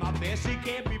 my Bessie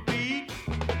can't be beat.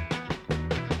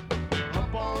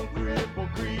 Up on Cripple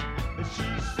Creek, and she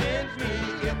sends me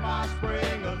if I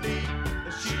spring a leak.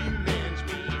 And she mends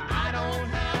me, I don't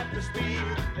have to speak.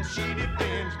 And she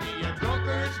defends me, a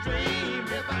drunkard's dream,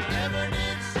 if I ever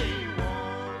did see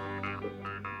one.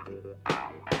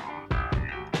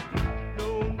 No,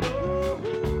 no,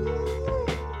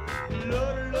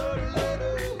 Lord, Lord, Lord,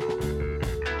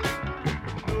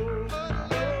 no,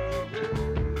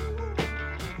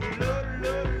 Lord,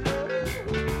 Lord, Lord.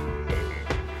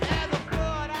 There's a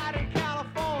flood out in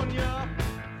California,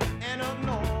 and up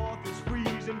north it's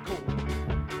freezing cold.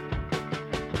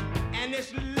 And this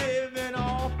living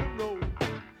off the road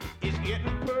is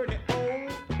getting pretty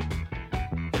old.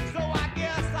 So I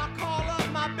guess I'll call up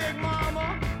my big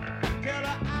mama, tell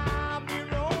her I'll be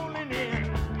rolling in.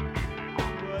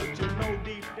 But you know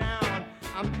deep down,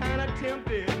 I'm kinda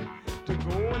tempted to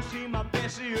go and see my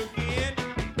Bessie again.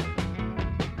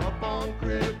 Up on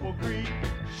Cripple Creek,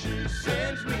 she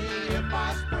sends me if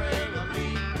I spring a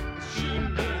leak. She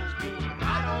mends me,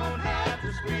 I don't have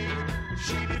to speak.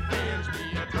 She defends me,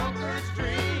 a drunkard's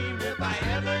dream, if I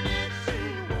ever did see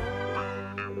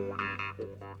one.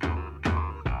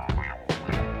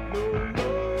 No, no,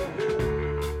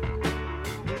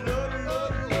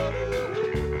 Lord, Lord, Lord.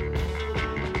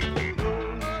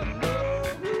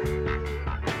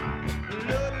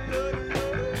 No, no, Lord,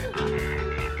 Lord,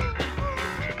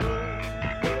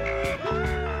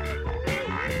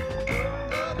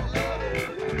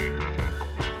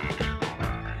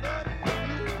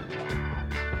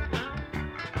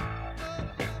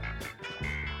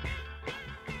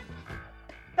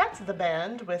 That's the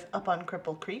band with Up on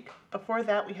Cripple Creek. Before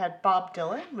that, we had Bob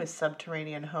Dylan with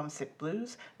Subterranean Homesick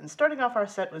Blues. And starting off our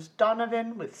set was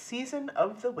Donovan with Season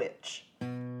of the Witch.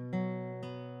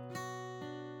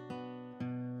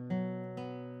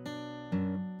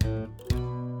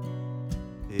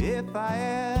 If I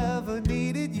ever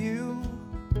needed you,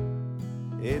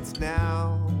 it's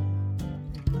now.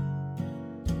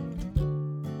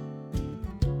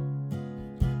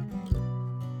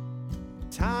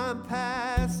 Time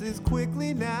passes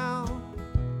quickly now,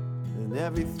 and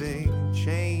everything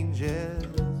changes.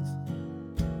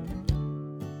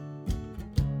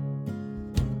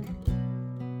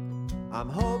 I'm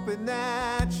hoping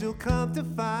that you'll come to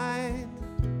find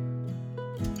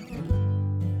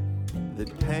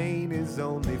that pain is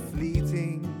only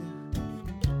fleeting.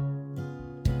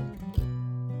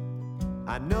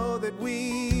 I know that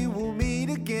we will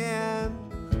meet again,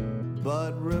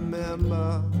 but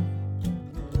remember,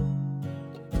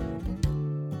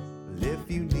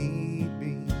 if you need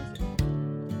me,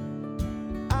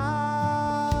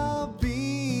 I'll be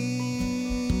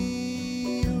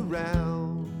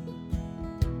around.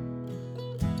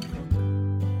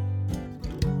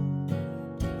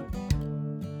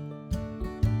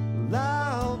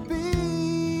 I'll be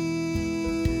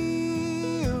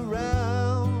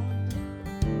around.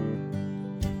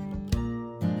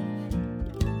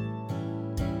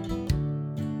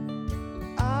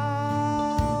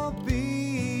 I'll be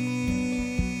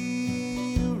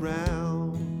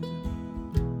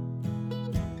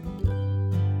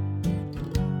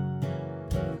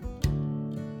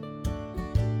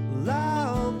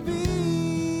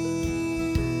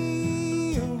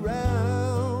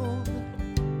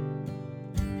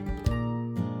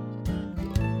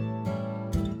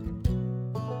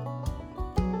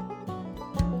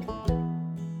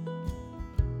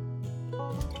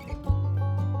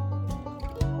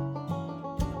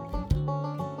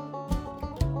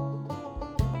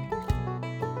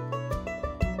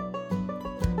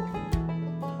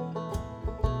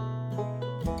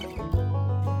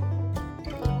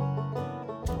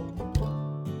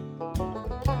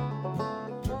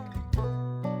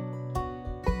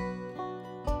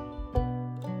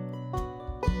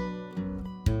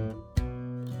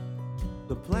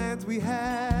The plans we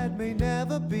had may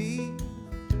never be.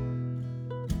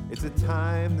 It's a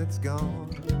time that's gone.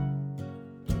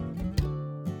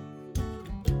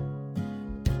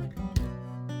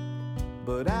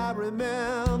 But I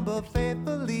remember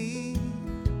faithfully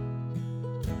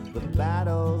the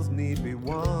battles need be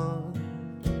won.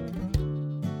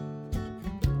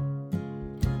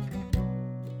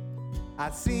 I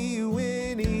see you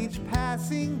in each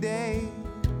passing day,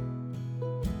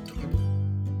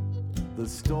 the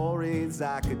stories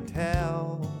I could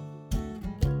tell.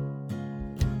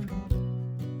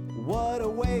 What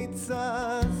awaits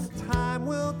us, time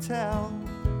will tell.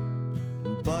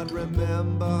 But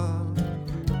remember,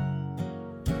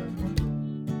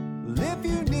 if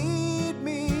you need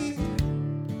me,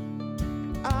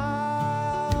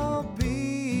 I'll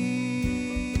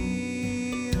be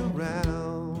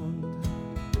around.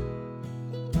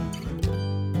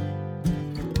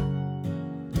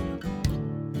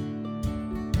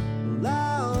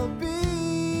 I'll be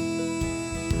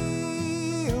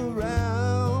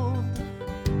around.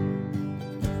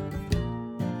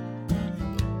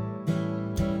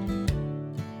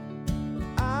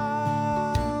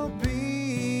 I'll be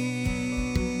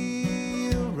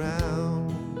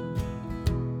around.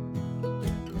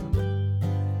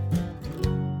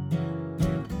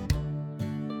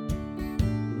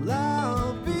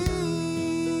 I'll be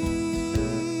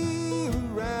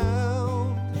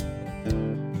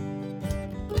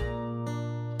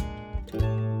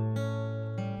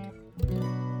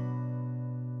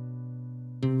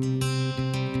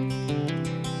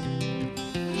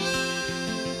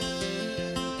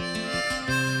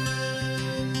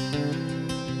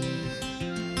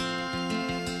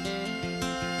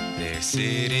They're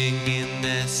sitting in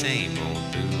that same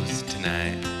old booth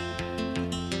tonight,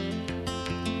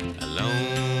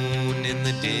 alone in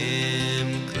the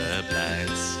dim club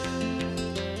lights.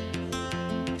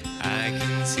 I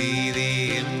can see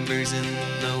the embers in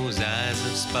those eyes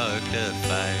have sparked a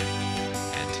fire,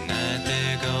 and tonight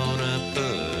they're gonna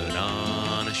put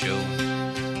on a show.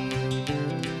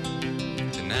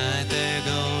 Tonight they're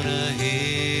gonna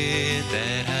hit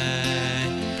that high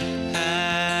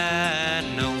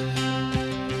note.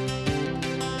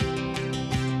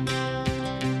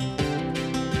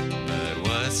 But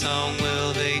what song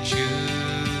will they choose?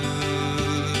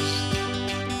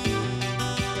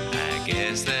 I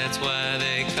guess that's why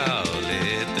they call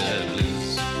it the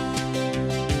blues.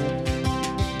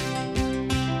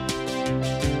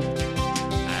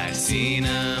 I seen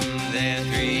 'em there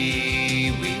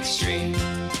 3 weeks straight,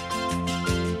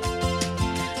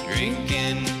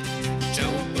 drinking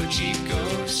Topo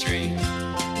Chico straight.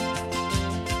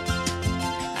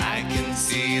 I can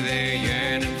see they're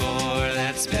yearning for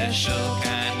that special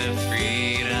kind of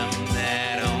freedom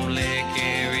that only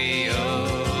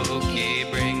karaoke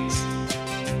brings.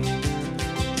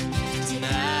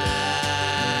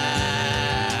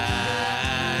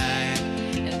 Tonight,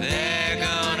 they're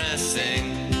gonna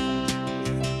sing.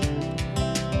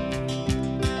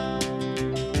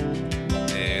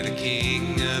 They're the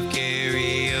king of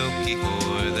karaoke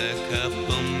for the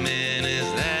couple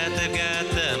minutes that they've got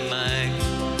the mic.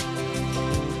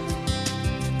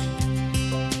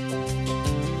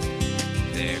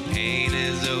 Their pain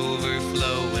is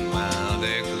overflowing while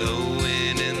they're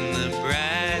glowing in the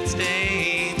bright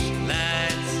stage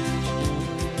lights.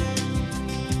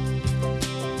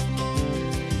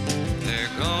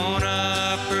 They're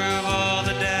gonna prove all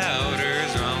the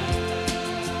doubters wrong,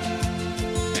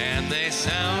 and they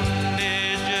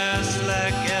sounded just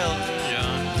like Elton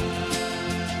John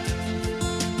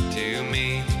to me.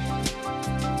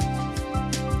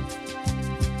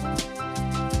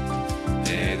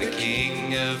 They're the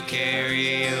king of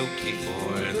karaoke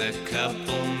for the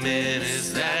couple minutes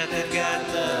that they've got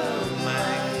the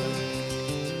mic.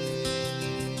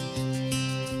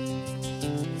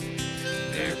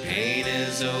 Their pain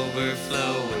is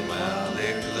overflowing while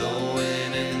they're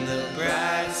glowing in the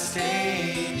bright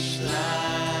stage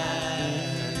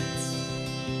lights.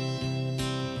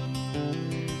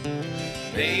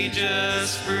 They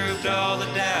just proved all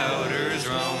the doubters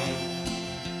wrong,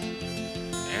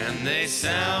 and they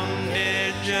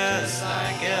sounded just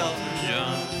like Elton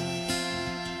John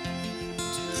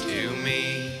to me.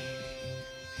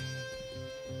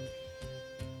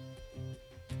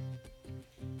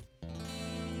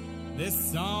 This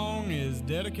song is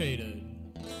dedicated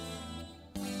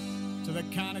to the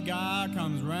kind of guy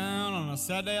comes round on a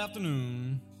Saturday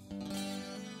afternoon,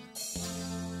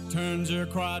 turns your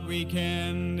quiet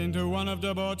weekend into one of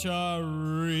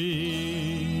debauchery.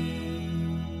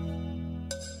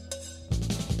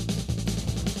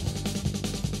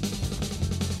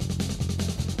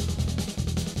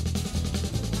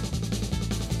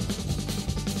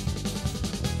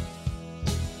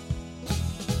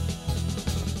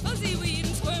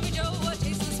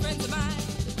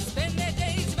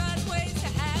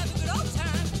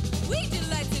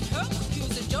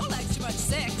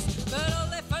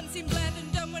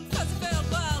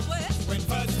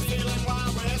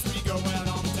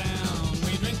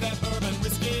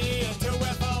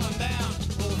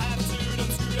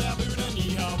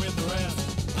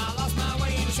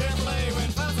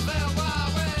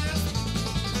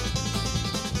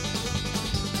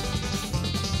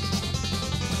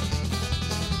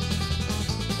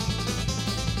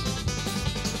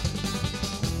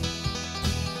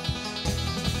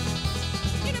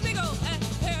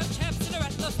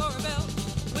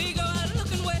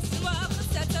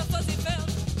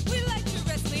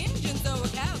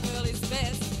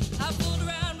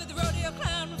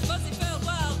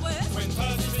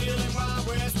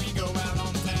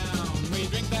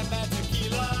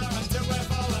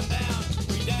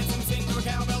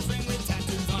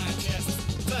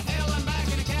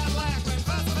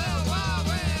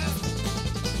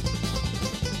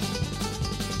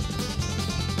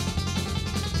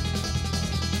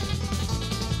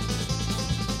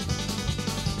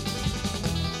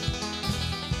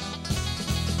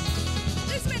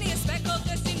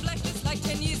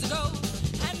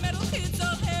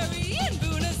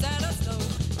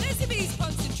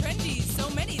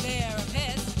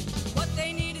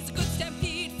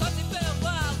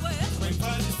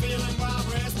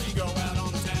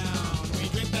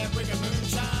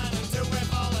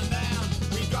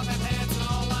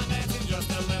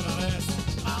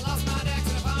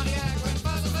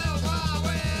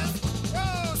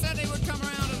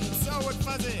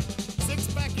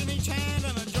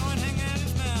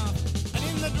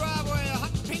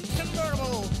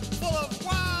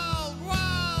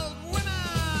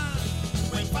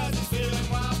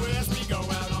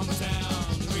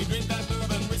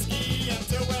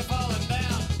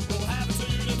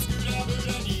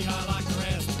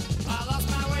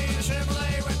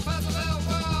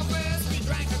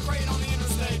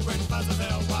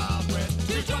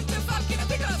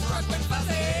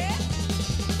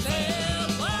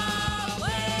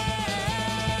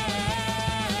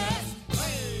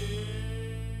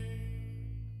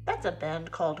 a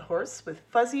band called Horse with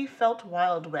Fuzzy Felt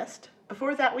Wild West.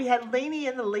 Before that, we had Laney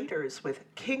and the Laters with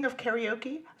King of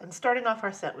Karaoke. And starting off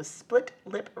our set was Split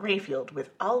Lip Rayfield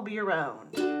with I'll Be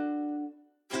Around.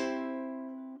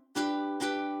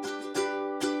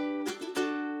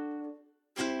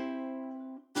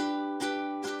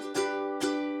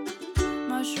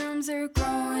 Mushrooms are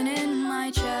growing in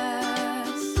my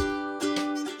chest.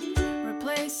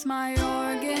 Replace my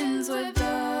organs with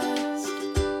dust.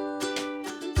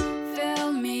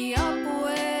 Fill me up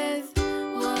with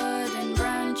wood and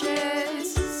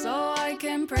branches so I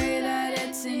can pray that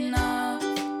it's enough.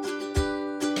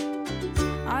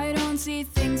 I don't see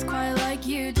things quite like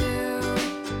you do.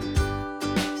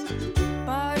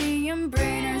 Body and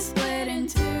brain are split in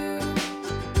two.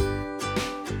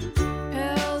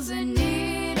 Pills and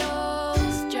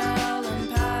needles, gel and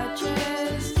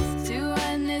patches to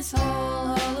end this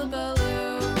whole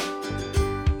hullabaloo.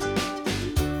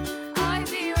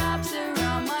 Ivy wraps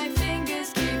around my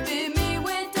fingers, keeping me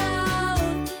way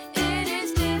down. It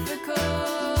is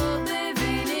difficult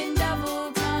living in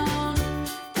Devil Town.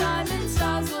 Diamond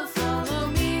stars will follow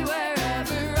me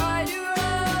wherever I do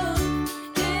roam.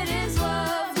 It is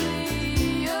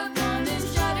lovely upon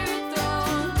this shattered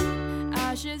throne.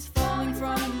 Ashes falling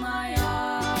from my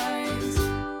eyes.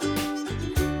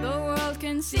 The world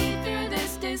can see through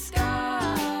this disguise.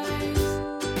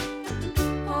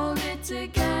 Hold it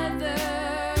together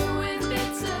with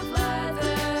bits of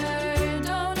leather.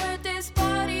 Don't hurt this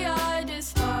body I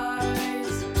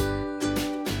despise.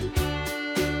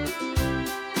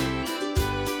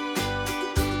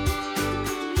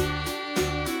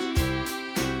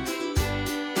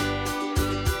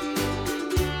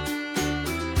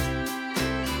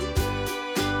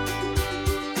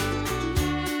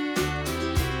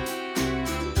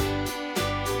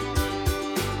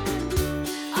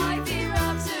 Ivy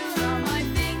wraps around my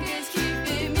fingers,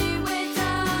 keeping me way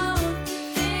down.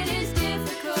 It is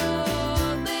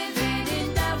difficult living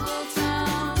in Devil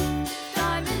Town.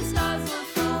 Diamond stars will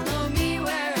follow me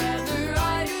wherever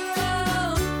I do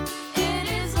roam. It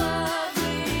is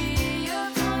lovely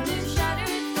upon this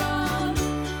shattered throne.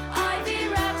 Ivy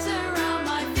wraps around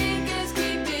my fingers,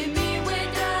 keeping me way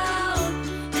down.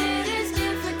 It is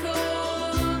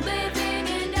difficult living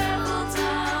in Devil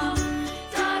Town.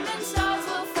 Diamond stars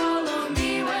will follow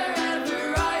me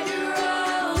wherever I do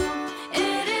roam.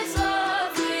 It is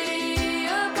lovely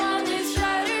upon this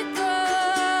shattered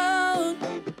throne.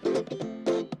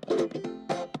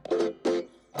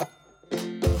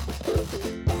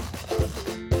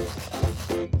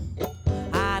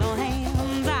 Idle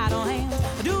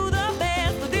hands, do the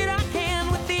best that I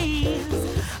can with these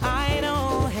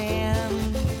idle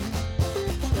hands.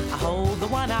 I hold the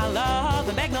one I love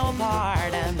and beg no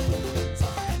pardons.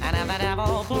 And if the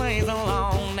devil plays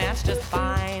along, that's just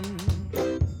fine.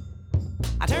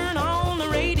 I turn on the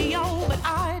radio, but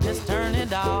I just turn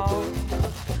it off.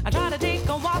 I try to take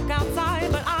a walk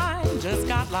outside, but I just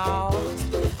got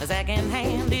lost. The second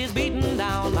hand is beating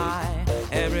down my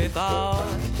every thought.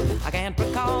 I can't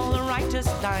recall the righteous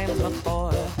times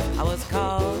before I was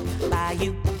called by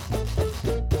you,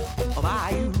 oh,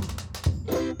 by you.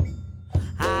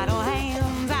 Idle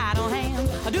hands,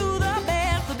 I do the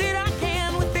best that I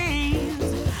can with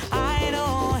these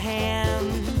idle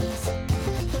hands.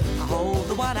 I hold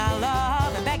the one I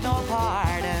love and beg no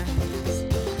pardons.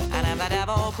 And if the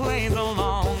devil plays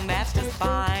along, that's just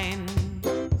fine.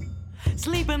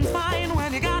 Sleeping's fine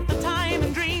when you got the time,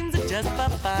 and dreams are just for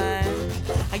fun.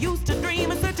 I used to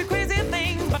dream of such a crazy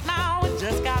things, but now I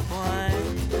just got one.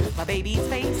 My baby's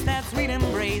face, that sweet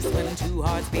embrace when two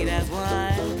hearts beat as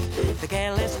one. The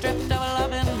careless stripped of a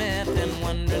loving myth and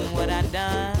wondering what I'd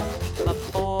done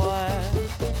before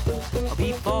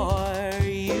you.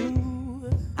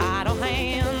 Idle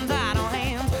hands,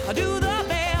 I do the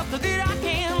best that I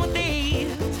can with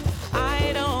these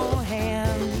idle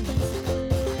hands.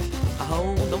 I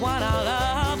hold the one I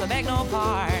love and beg no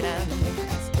pardons.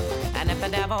 And if the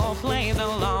devil plays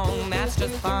along, that's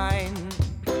just fine.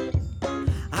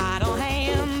 Idle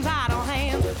hands, I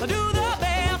do the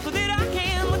best that I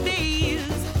can with these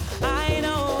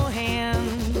idle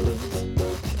hands.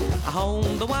 I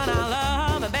hold the one I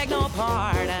love and beg no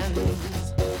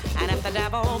pardons. And if the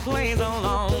devil plays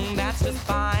along, that's just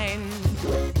fine.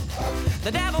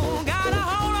 The devil got a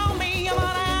hold on me, I'm gonna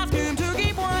ask him to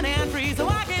keep one hand free so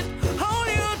I can hold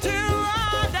you till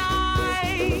I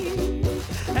die.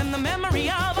 And the memory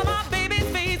of my baby's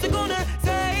face is gonna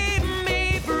save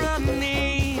me from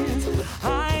these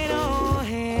idle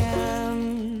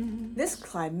hands. This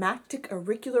climactic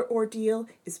auricular ordeal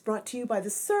is brought to you by the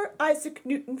Sir Isaac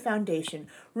Newton Foundation,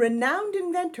 renowned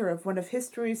inventor of one of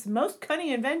history's most cunning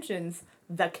inventions,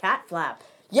 the cat flap.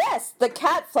 Yes, the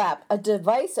cat flap, a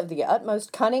device of the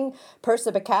utmost cunning,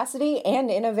 perspicacity,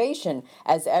 and innovation.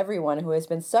 As everyone who has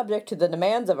been subject to the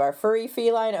demands of our furry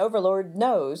feline overlord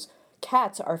knows,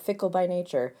 cats are fickle by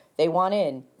nature. They want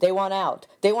in, they want out,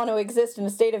 they want to exist in a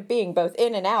state of being both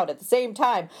in and out at the same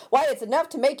time. Why, it's enough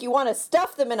to make you want to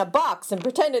stuff them in a box and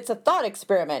pretend it's a thought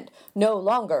experiment. No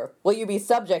longer will you be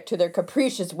subject to their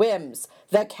capricious whims.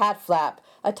 The cat flap,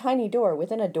 a tiny door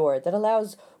within a door that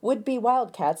allows would-be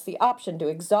wildcats the option to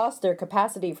exhaust their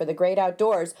capacity for the great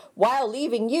outdoors while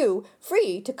leaving you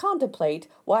free to contemplate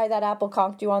why that apple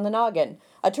conked you on the noggin.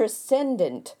 A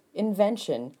transcendent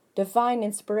invention, divine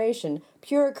inspiration,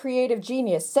 pure creative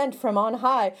genius sent from on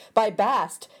high by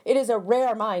Bast. It is a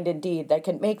rare mind indeed that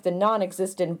can make the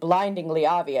non-existent blindingly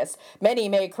obvious. Many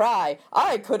may cry,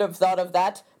 I could have thought of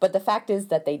that, but the fact is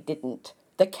that they didn't.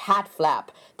 The cat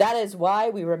flap. That is why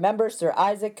we remember Sir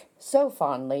Isaac so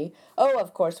fondly. Oh,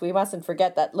 of course, we mustn't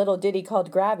forget that little ditty called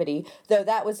Gravity, though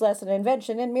that was less an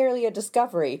invention and merely a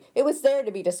discovery. It was there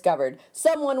to be discovered.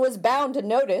 Someone was bound to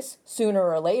notice, sooner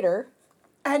or later.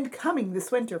 And coming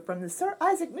this winter from the Sir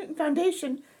Isaac Newton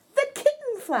Foundation, the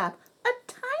kitten flap, a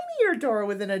tinier door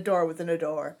within a door within a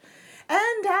door.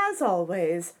 And as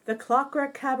always, the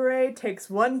Clockwork Cabaret takes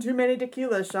one too many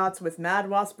tequila shots with Mad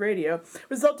Wasp Radio,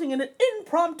 resulting in an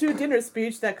impromptu dinner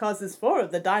speech that causes 4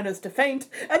 of the dinos to faint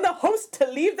and the host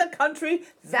to leave the country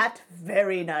that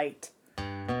very night.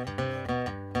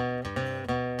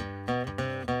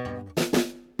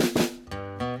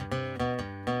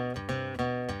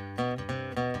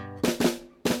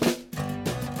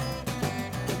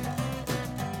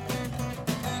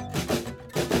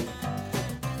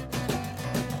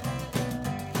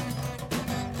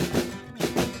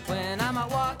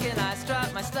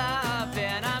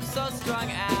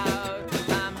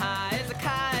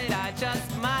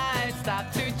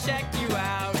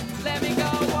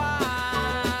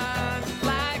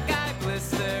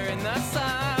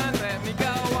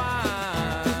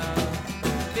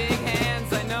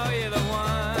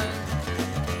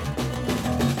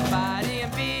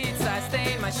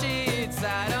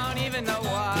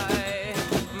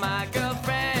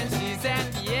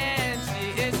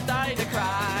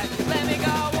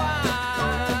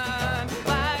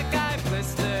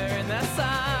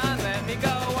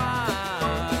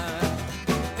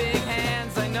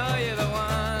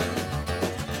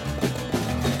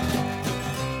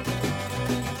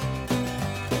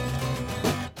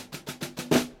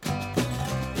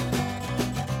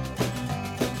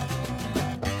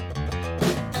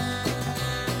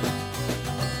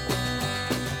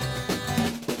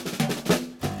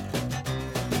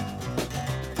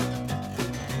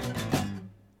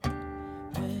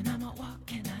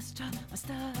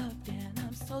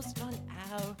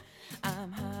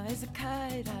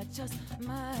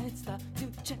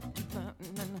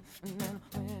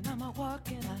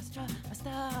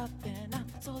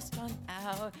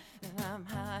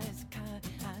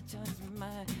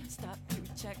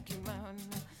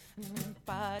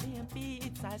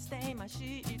 I stain my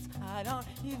sheets. I don't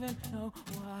even know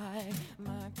why.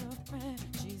 My girlfriend,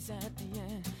 she's at the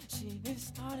end. She is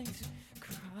starting to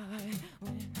cry.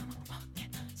 When I'm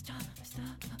walking, stop,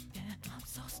 and I'm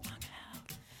so strung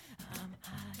out. I'm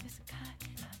high as a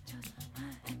kite. I just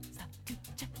my hands up to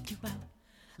check you out.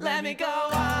 Let me go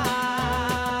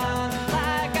on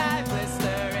like I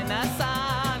blister in the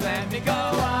sun. Let me go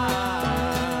on.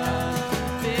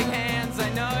 Big hands, I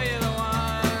know you're the one.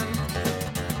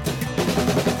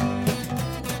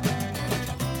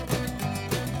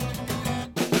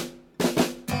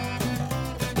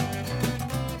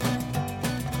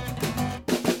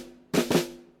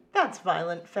 That's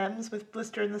Violent Femmes with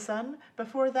Blister in the Sun.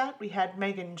 Before that, we had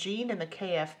Megan Jean and the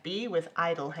KFB with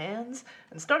Idle Hands.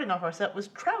 And starting off our set was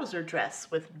Trouser Dress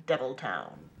with Devil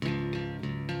Town.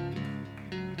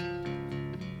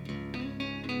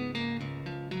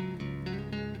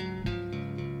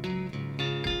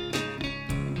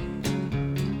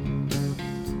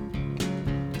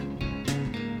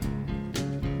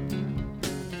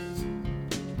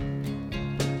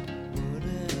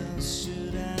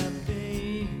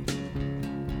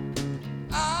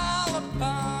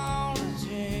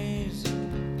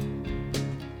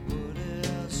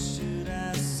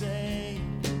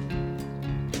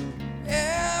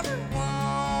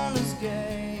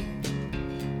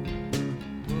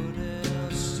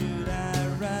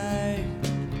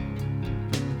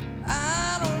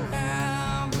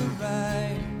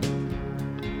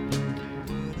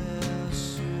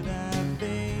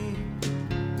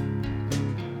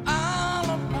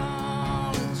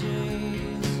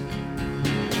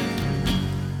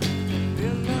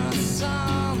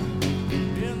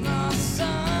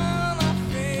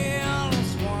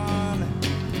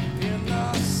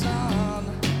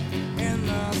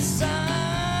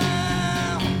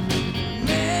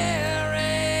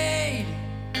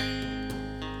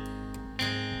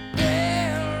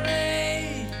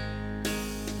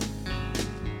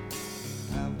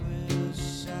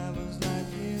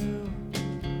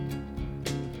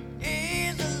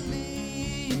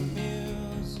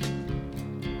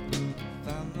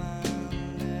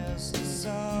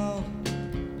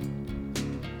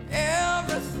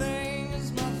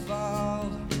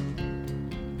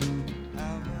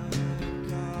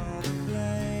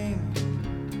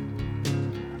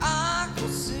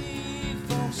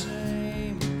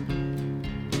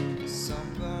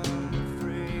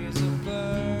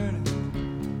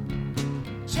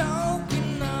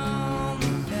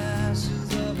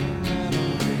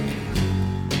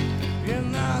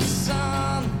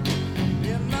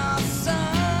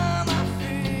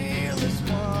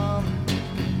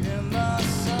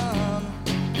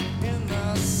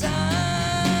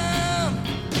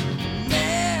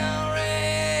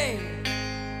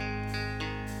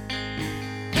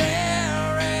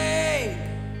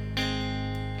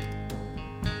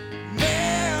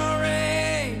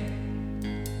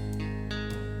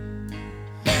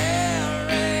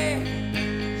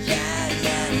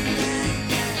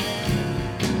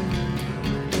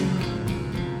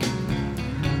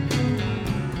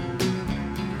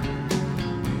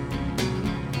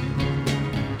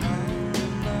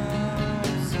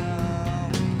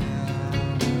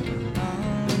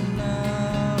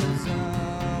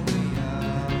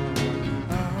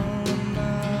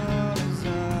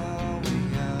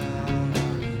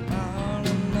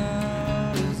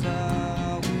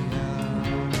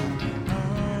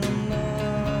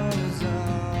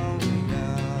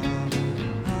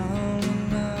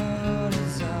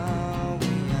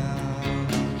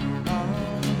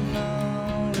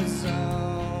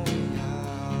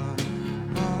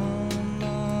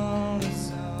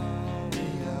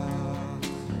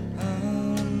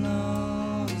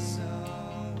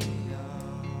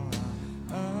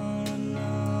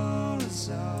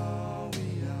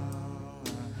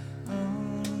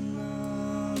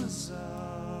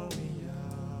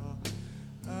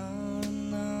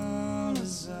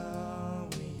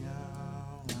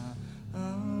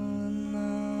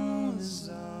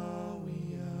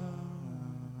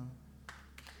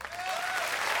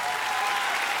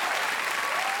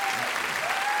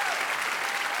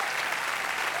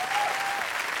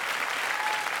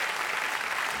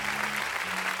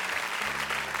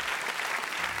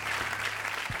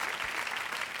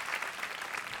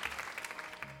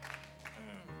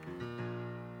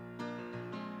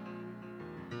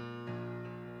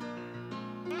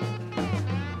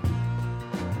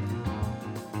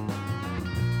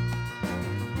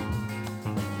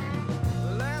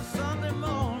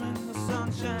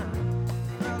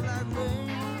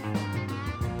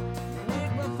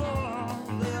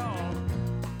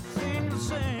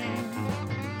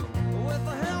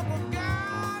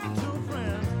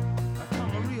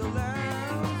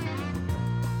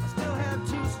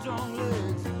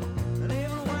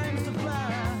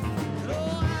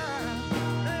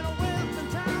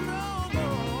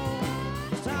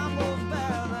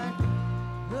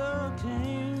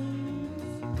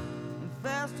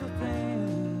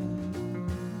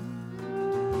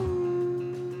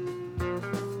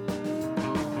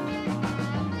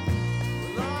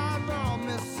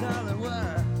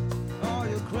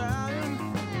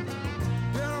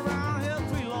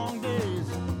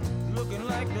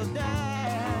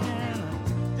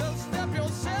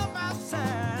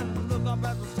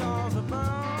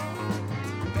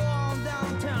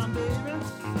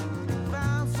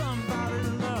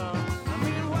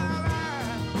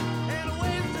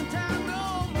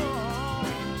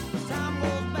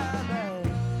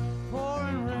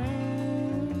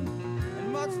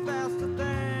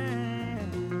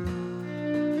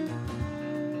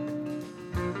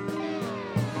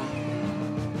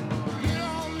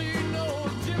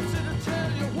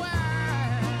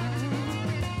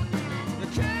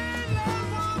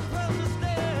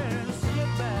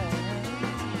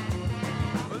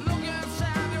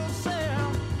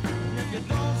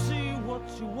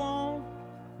 you want.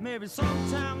 Maybe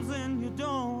sometimes then you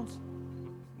don't.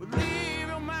 But leave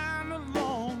your mind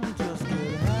alone. Just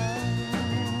get high.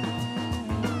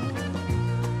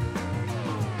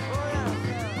 Oh yeah.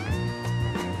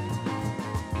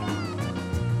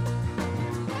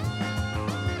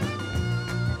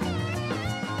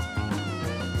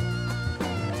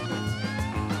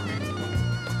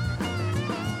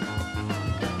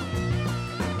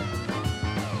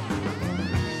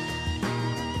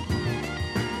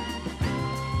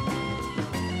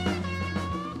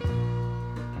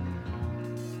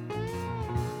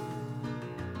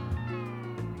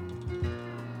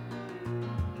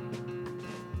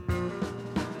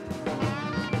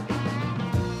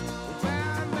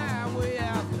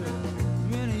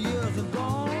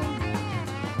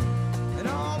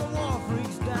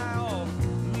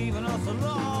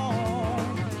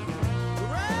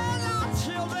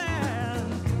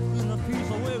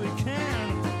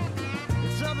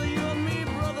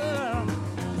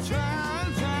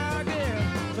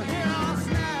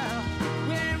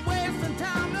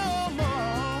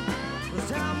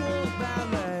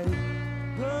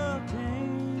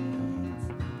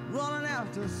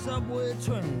 Subway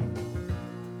train.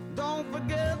 Don't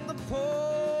forget the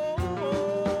poor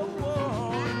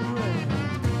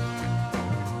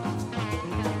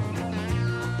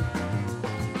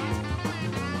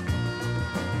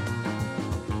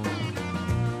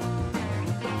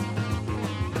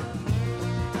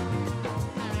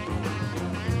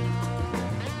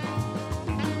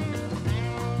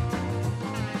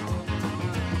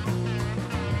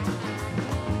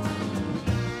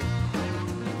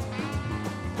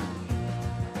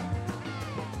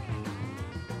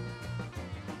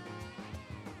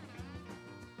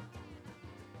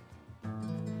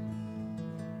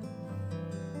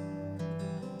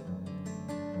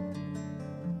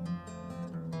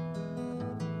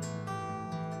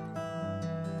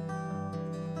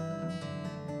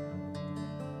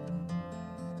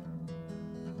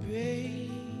rain.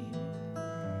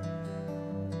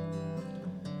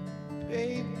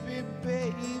 Baby,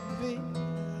 baby,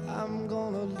 I'm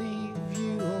gonna leave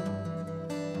you.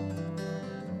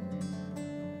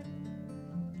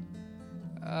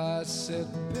 I said,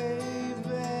 baby,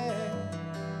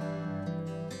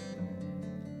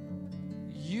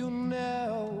 you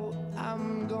know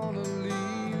I'm gonna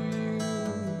leave you.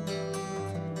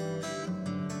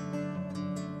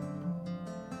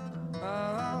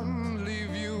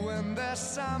 Leave you in the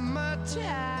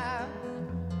summertime.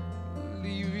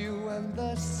 Leave you when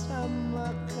the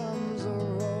summer comes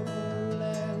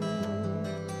a-rolling.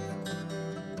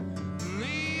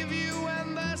 Leave you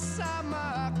when the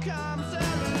summer comes along.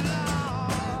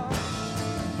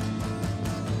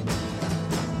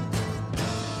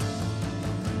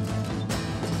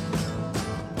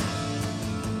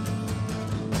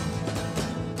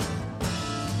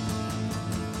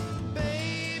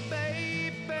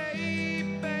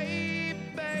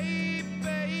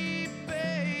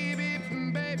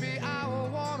 Baby, I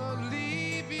wanna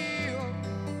leave you.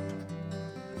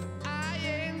 I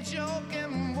ain't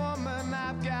joking, woman,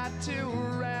 I've got to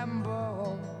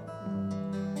ramble.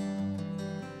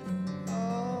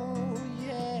 Oh,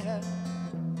 yeah.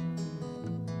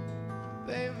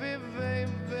 Baby,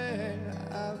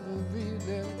 I've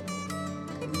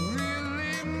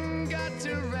really got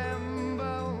to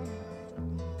ramble.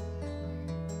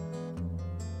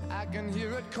 I can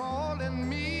hear it calling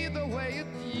me the way it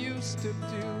used to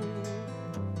do.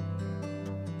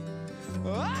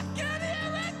 I can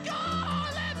hear it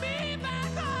calling me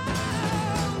back home.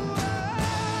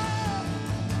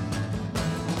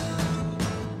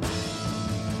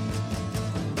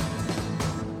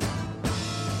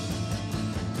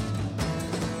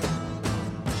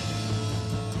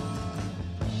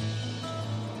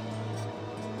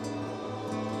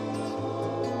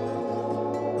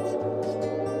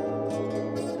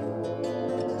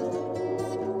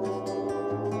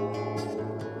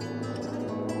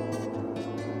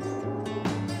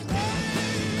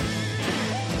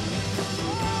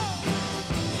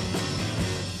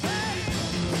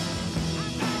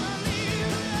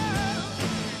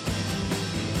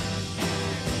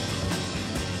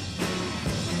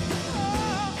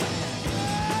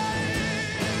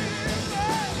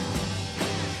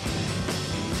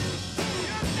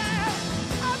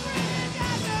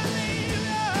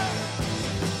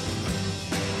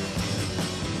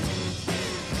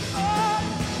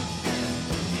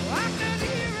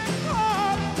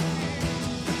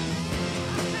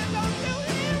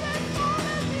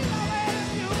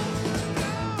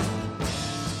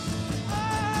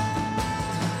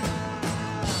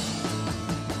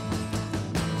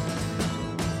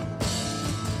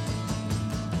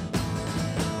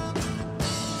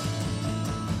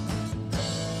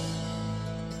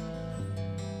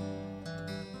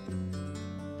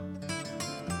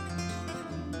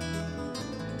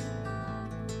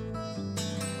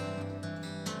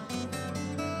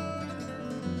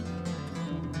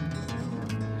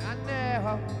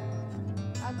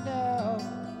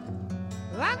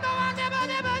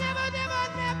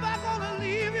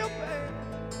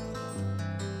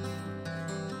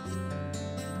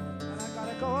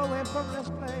 coming from this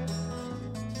place.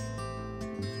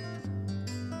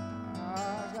 I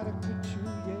gotta quit you,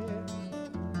 yeah.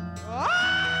 Oh,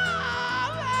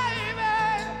 baby,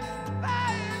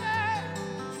 baby,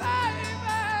 baby,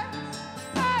 baby,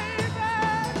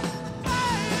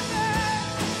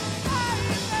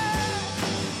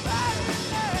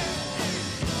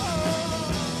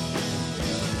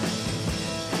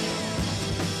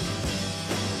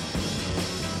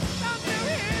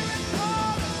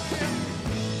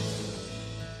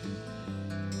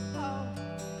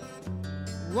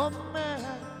 woman,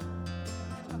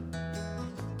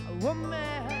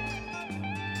 woman,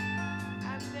 I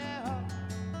know,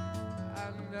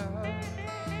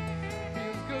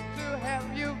 feels good to have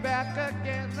you back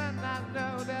again, and I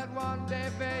know that one day,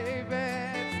 baby,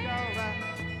 it's gonna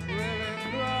really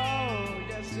grow,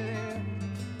 yes it is.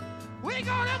 We're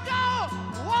gonna go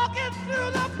walking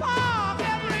through the park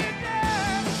every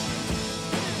day.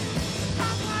 I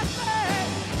say,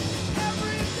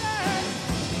 every day.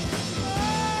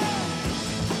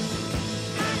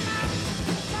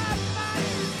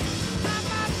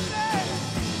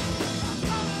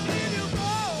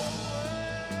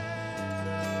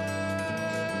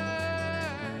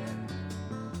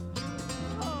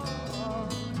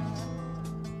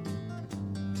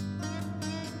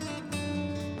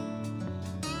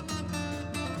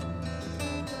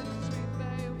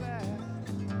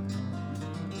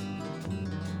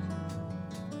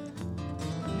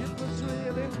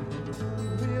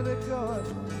 Really good.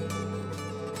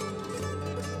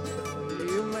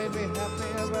 You made me happy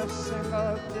every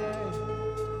single day.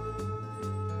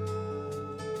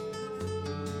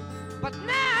 But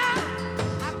now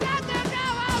I've got to go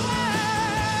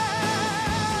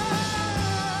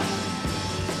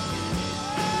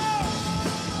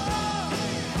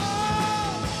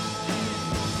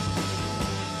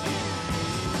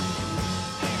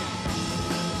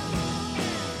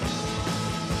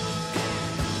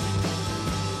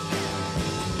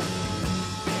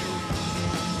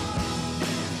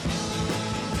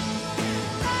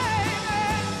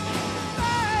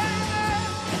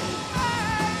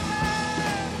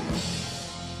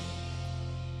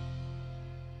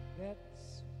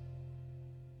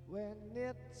when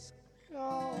it's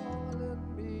calling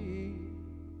me.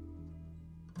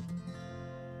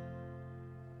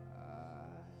 I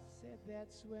said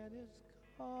that's when it's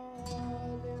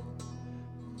calling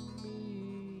me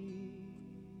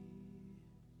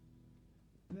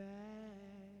back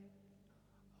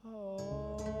home.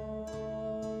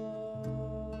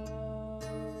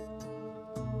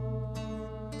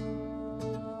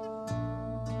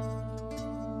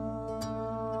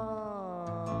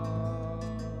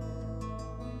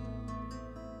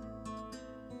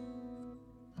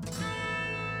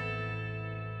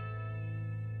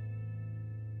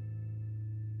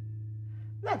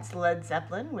 That's Led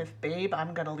Zeppelin with Babe,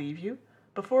 I'm Gonna Leave You.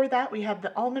 Before that, we had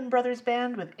the Allman Brothers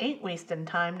Band with Ain't Wastin'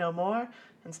 Time No More.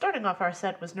 And starting off our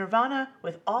set was Nirvana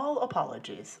with All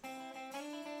Apologies.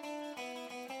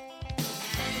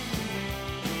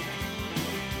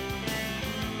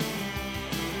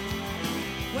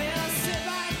 Well, sit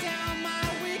right down, my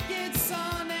wicked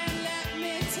son, and let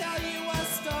me tell you a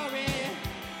story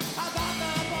about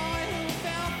the boy who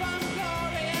fell from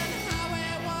glory and how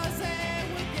it was a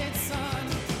wicked son.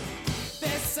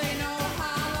 This ain't no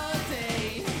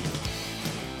holiday,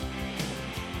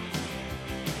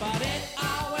 but it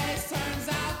always turns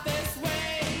out this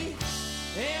way.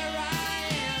 Here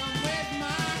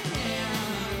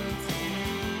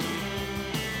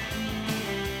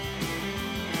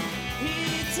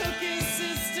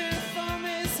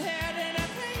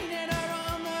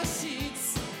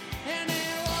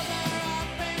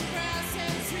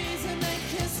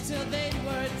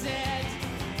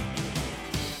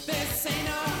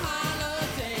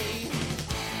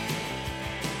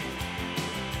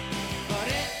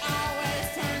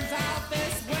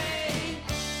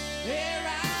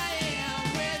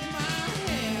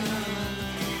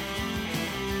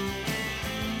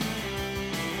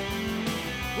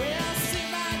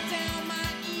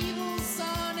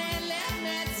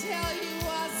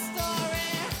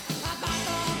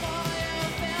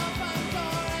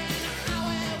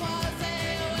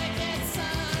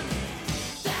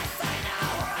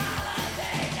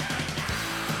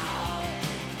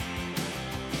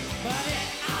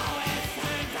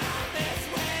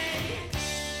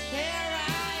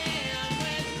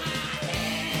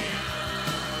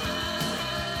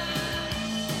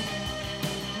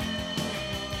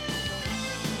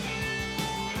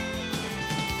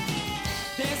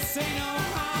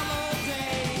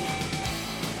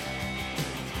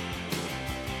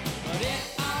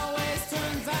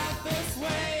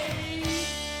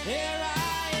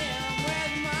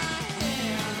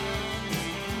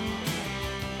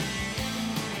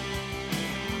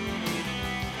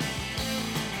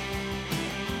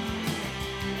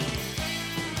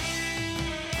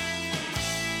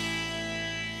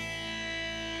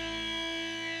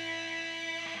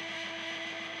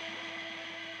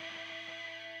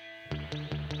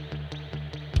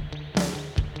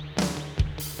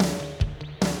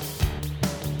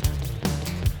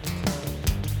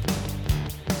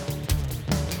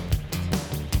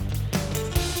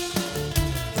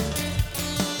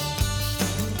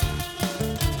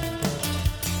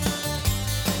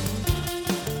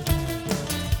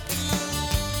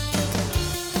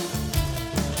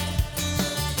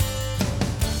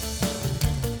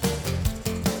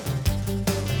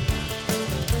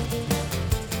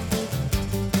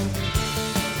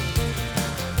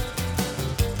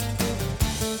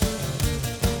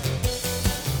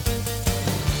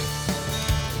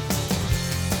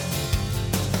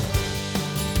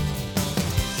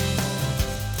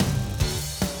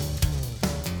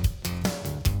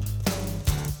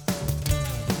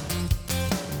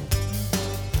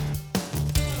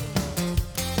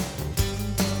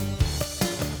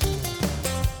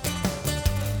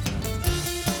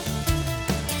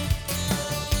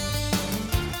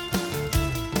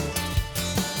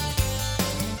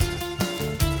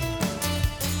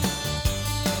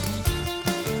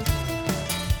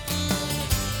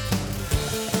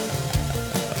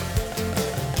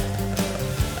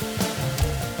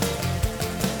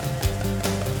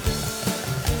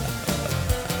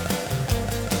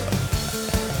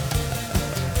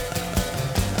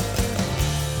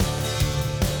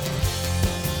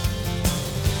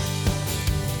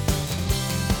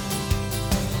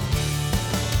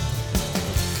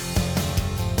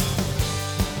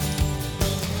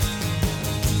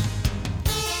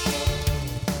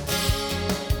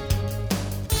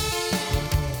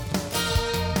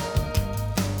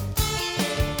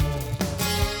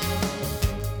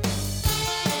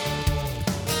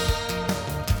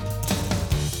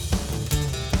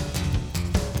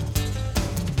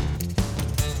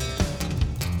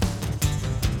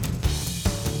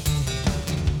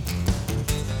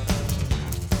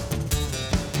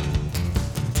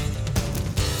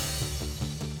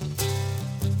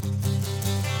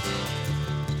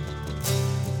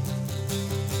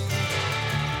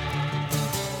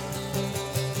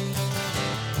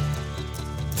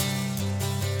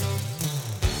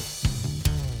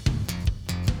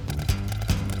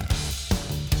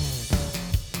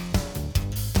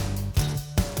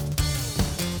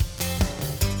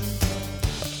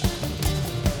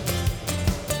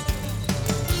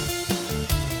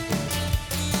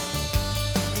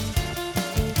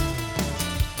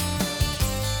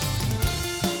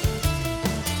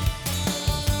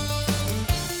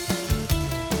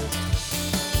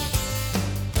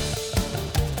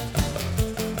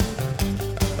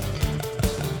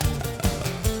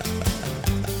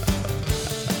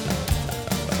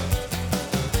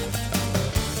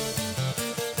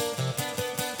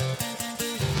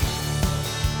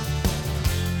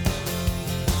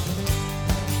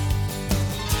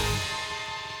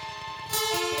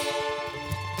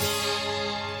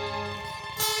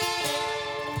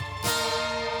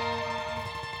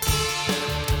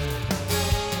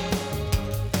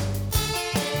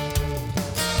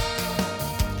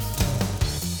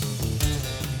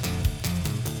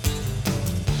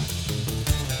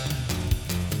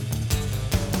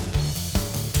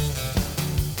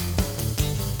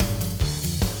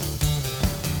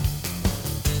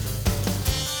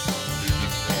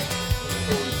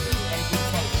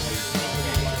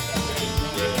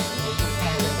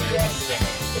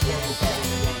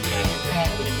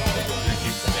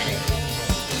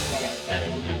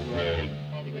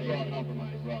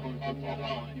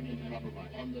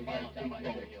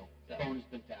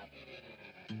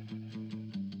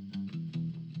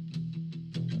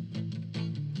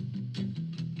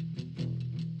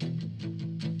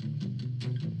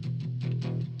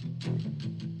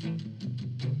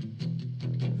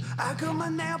I got my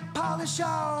nail polish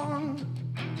on.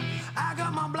 I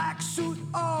got my black suit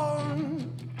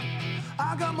on.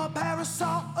 I got my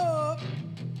parasol up.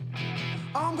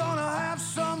 I'm gonna have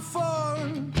some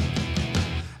fun.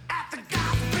 At the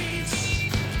Goth Beach,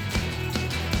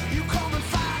 you come and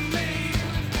find me.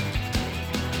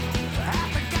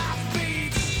 At the Goth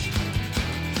Beach,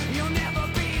 you'll never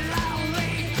be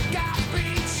lonely. Goth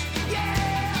Beach,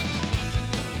 yeah.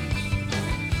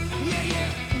 Yeah, yeah,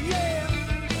 yeah.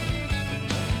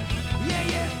 Yeah,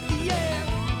 yeah, yeah.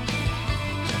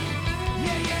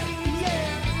 Yeah, yeah,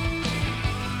 yeah.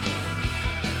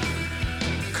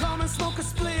 Come and smoke a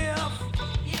spliff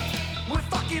with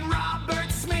fucking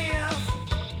Robert Smith.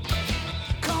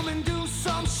 Come and do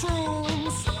some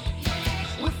shrooms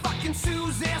with fucking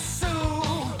Susie Sue.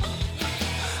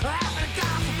 At the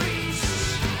Goth Beach,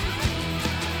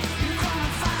 you come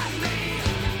and find me.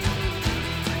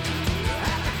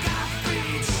 At the Goth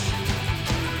Beach,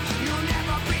 you'll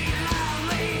never be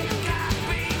lonely. Goth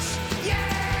Beach,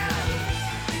 yeah.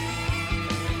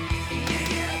 Yeah,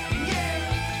 yeah, yeah.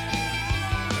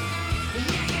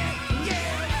 Yeah, yeah, yeah.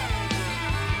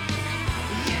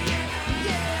 Yeah, yeah,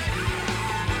 yeah.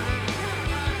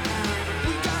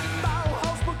 We got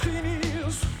Bauhaus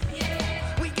bikinis.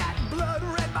 We got blood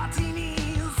red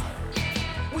martinis.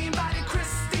 We invited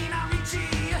Christina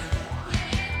Ricci.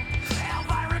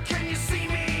 Elvira, can you see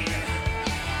me?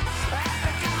 At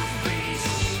the Goth Beach,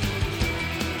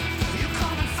 you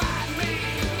come and find me.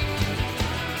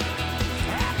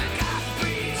 At the Goth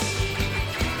Beach,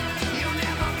 you'll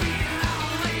never be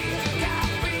lonely.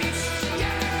 Goth Beach,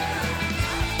 yeah.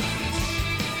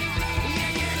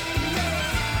 Yeah, yeah, yeah.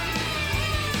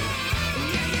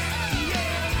 Yeah, yeah, yeah.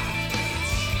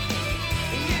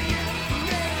 Yeah, yeah,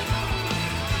 yeah.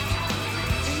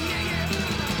 Yeah, yeah.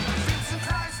 Vincent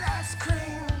Price ice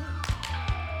cream.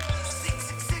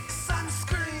 666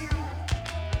 sunscreen.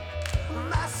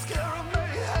 Mascara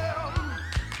mayhem.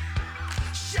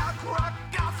 Shock rock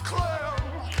goth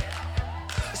clown.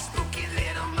 Spooky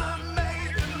little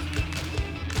mermaid.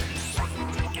 Sweet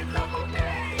drinking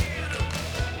lemonade.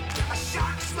 A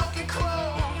shark smoking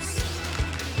cloves.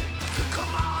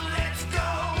 Come on, let's go.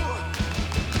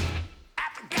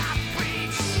 At the Goth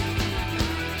Beach,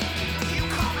 you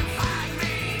come and find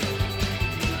me.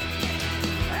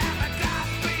 At the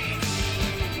Goth Beach,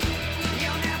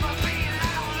 you'll never be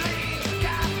lonely.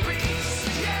 Goth Beach,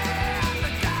 yeah. At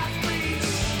the Goth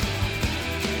Beach,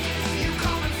 you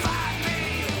come and find me.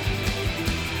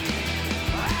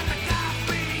 At the Goth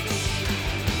Beach,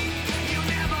 you'll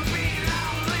never be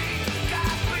lonely.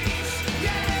 Goth Beach,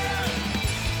 yeah.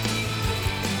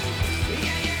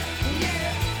 Yeah, yeah,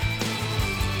 yeah.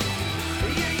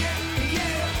 Yeah, yeah,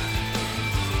 yeah.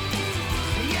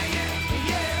 Yeah, yeah,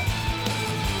 yeah.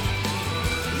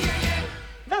 Yeah, yeah.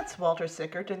 That's Walter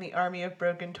Sickert in the Army of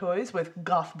Broken Toys with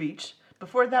Goth Beach.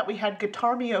 Before that, we had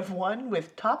Guitarmy of One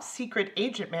with Top Secret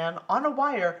Agent Man on a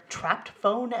Wire, Trapped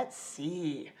Phone at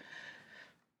Sea.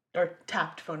 Or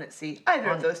Tapped Phone at Sea. Either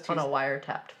of those two. On a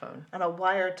wiretapped phone. On a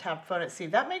wiretapped phone at sea.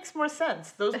 That makes more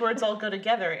sense. Those words all go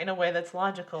together in a way that's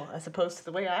logical, as opposed to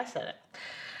the way I said it.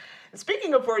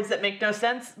 Speaking of words that make no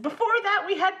sense, before that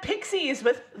we had Pixies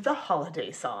with The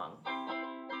Holiday Song.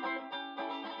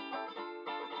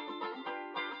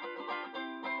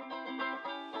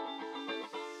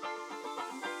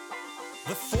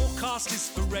 The forecast is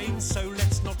for rain, so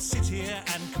let's not sit here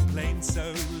and complain.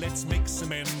 So let's make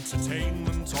some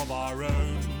entertainment of our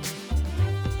own.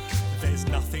 There's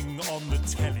nothing on the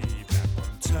telly that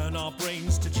won't turn our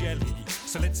brains to jelly.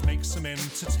 So let's make some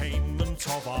entertainment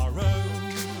of our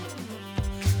own.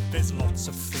 There's lots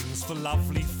of things for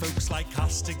lovely folks like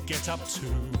us to get up to.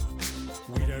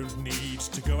 We don't need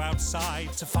to go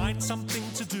outside to find something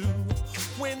to do.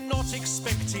 We're not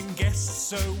expecting guests,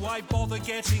 so why bother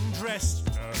getting dressed?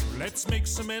 No, let's make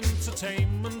some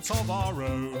entertainment of our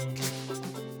own.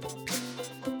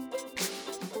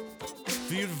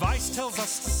 The advice tells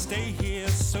us to stay here,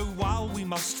 so while we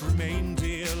must remain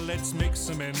dear, let's make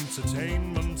some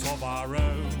entertainment of our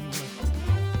own.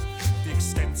 The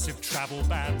extensive travel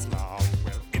bans, love,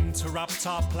 will interrupt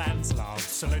our plans, love,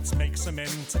 so let's make some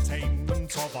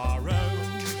entertainment of our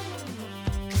own.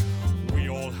 We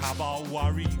all have our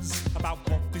worries about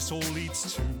what this all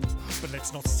leads to, but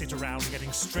let's not sit around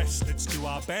getting stressed, let's do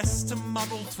our best to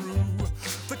muddle through.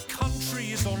 The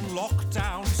country is on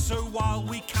lockdown, so while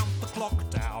we count the clock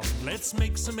down, let's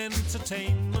make some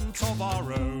entertainment of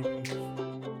our own.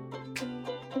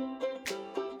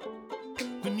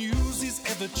 The news is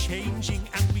ever changing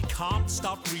and we can't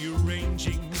start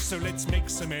rearranging, so let's make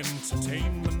some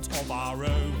entertainment of our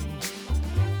own.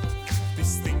 The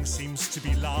This thing seems to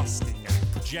be lasting,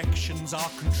 and projections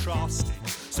are contrasting.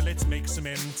 So let's make some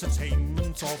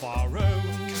entertainment of our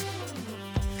own.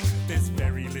 There's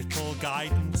very little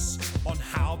guidance on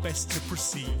how best to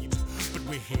proceed, but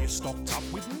we're here stocked up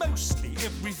with mostly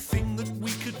everything that we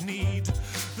could need.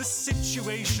 The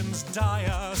situation's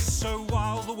dire, so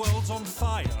while the world's on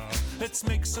fire, let's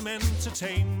make some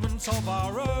entertainment of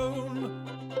our own.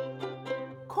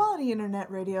 Quality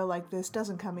internet radio like this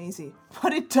doesn't come easy,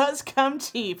 but it does come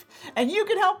cheap, and you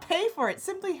can help pay for it.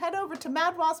 Simply head over to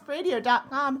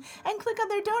madwaspradio.com and click on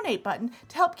their donate button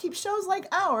to help keep shows like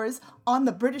ours on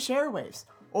the British airwaves.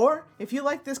 Or, if you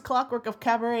like this clockwork of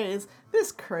cabarets,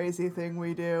 this crazy thing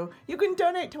we do, you can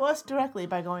donate to us directly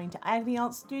by going to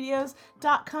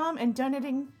agonyaltstudios.com and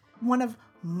donating one of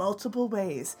multiple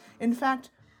ways. In fact,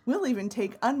 we'll even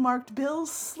take unmarked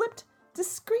bills slipped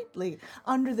discreetly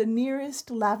under the nearest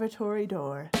lavatory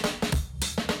door.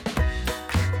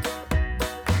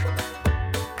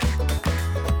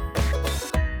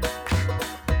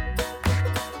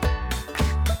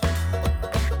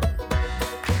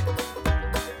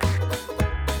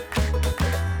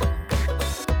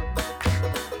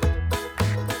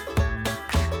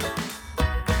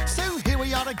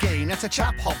 At a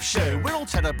chap hop show, we're all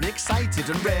terribly excited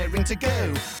and raring to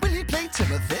go. Will he play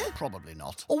Timothy? Probably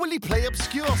not. Or will he play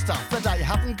obscure stuff that I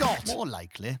haven't got? More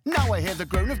likely. Now I hear the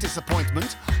groan of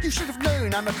disappointment. You should have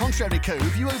known I'm a contrary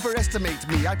cove. You overestimate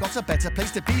me. I got a better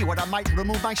place to be where I might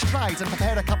remove my strides and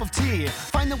prepare a cup of tea.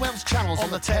 Find the Welsh channels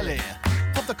on the telly.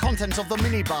 Put the contents of the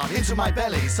minibar into my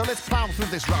belly. So let's plough through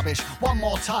this rubbish one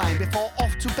more time before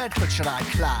off to Bedfordshire I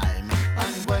climb.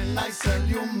 And when I sell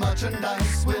you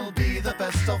merchandise, we'll be the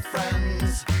best of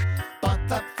friends. But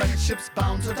that friendship's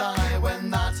bound to die when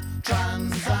that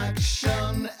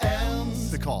transaction ends.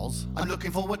 Because I'm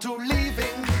looking forward to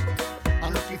leaving.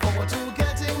 I'm looking forward to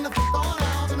getting the f*** on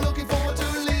out. I'm looking forward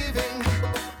to leaving.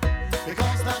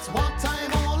 Because that's what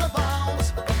I'm all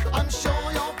about. I'm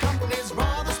sure your company's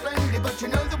rather splendid, but you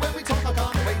know that when we talk I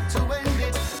can't wait to end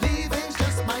it. Leaving's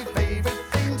just my favourite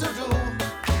thing to do.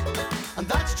 And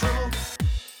that's true.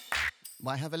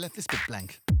 Why have I left this bit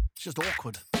blank? It's just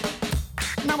awkward.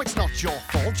 Now it's not your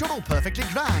fault, you're all perfectly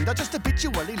grand. I just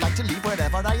habitually like to leave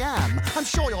wherever I am. I'm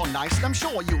sure you're nice and I'm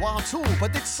sure you are too,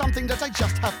 but it's something that I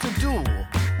just have to do.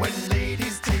 When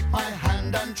ladies take my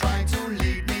hand and try to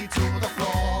lead me to the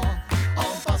floor,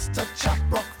 I'll bust a chap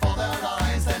rock for their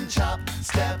eyes, then chap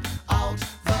step out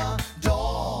the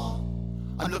door.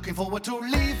 I'm looking forward to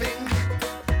leaving.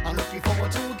 I'm looking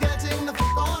forward to getting the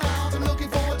f*** on out. I'm looking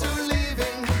forward to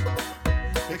leaving.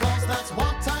 Because that's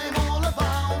what I'm all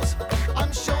about.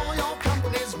 I'm sure your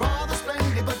company's rather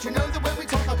splendid, but you know that when we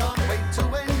talk I can't wait to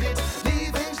end it.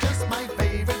 Leaving's just my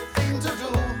favourite thing to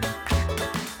do.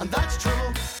 And that's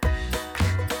true.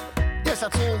 Yes,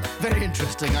 that's all very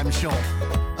interesting, I'm sure.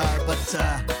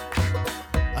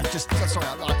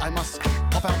 I must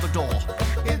pop out the door.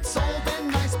 It's all been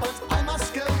nice, but I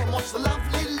must go and watch the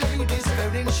lovely ladies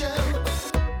phone-in show.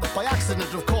 By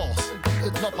accident, of course.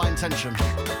 It's not my intention.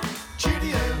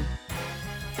 Cheerio.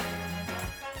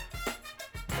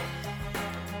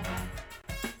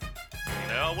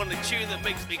 I want a tune that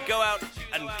makes me go out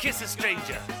and kiss a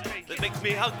stranger, that makes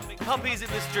me hug puppies in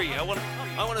the street. I want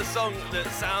a song that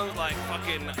sounds like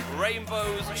fucking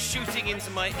rainbows shooting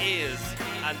into my ears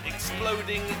and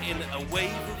exploding in a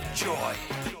wave of joy.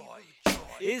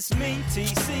 It's me,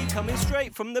 TC, coming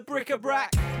straight from the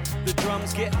bric-a-brac. The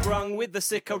drums get brung with the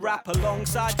sicker rap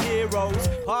alongside heroes,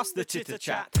 past the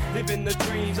chitter-chat. Living the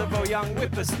dreams of a young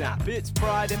whippersnap. It's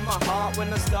pride in my heart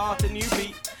when I start a new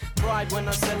beat. Pride when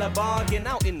I sell a bargain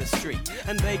out in the street.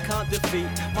 And they can't defeat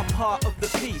my part of the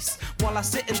piece. While I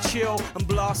sit and chill and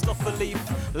blast off a leaf.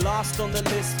 Last on the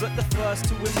list, but the first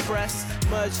to impress.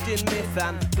 Merged in myth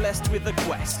and blessed with a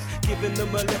quest. Giving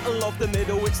them a little of the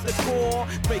middle, it's the core.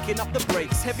 Breaking up the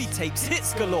breaks, heavy tapes,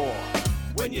 hits galore.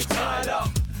 When you're tied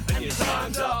up and your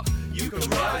time's up, you can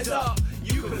rise up,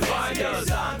 you can find us.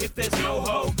 If there's no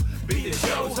hope, be the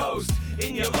show's host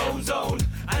in your own zone,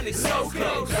 and it's so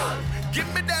close. Give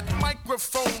me that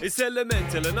microphone. It's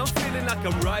elemental and I'm feeling like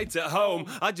I'm right at home.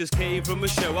 I just came from a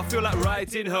show, I feel like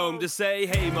writing home to say,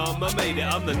 hey mom, I made it,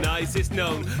 I'm the nicest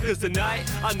known. Cause tonight,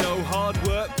 I know hard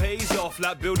work pays off.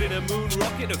 Like building a moon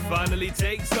rocket that finally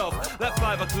takes off. That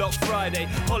 5 o'clock Friday,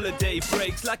 holiday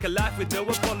breaks. Like a life with no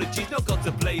apologies, not got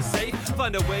to play safe.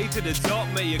 Find a way to the top,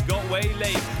 may you got way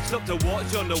late. Stop to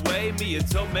watch on the way, me and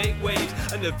Tom make waves.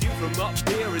 And the view from up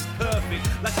here is perfect.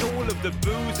 Like all of the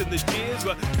boos and the cheers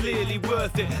were clearly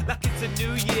worth it, like it's a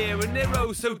new year and they're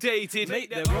oh so dated. Mate,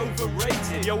 they're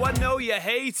overrated. Yo, I know you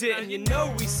hate it, and you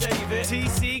know we save it.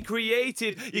 TC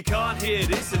created, you can't hear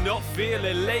this and not feel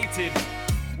elated.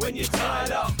 When you're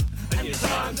tied up and your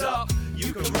time's up,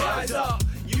 you can rise up,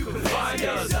 you can find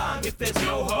us. If there's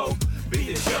no hope,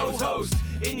 be the show's host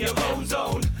in your own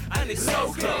zone, and it's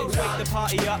so close. Wake the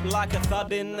party up like a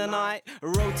thud in the night.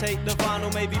 Rotate the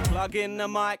vinyl, maybe plug in the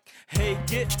mic. Hey,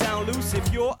 get down loose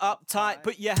if you're uptight.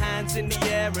 Put your hands in the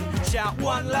air and shout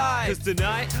one line. Cause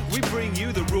tonight we bring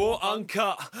you the raw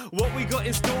uncut. What we got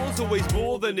in store's always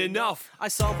more than enough. I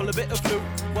sample a bit of flute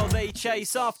while they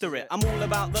chase after it. I'm all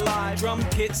about the live drum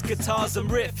kits, guitars and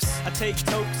riffs. I take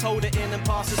tokes, hold it in and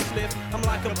pass a spliff. I'm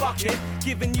like a bucket,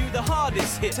 giving you the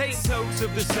hardest hits. Take tokes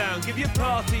of the sound, give your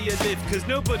party a lift. Cause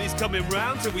nobody's coming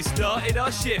round till we started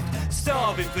our shift.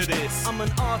 Starving for this. I'm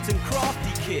an art and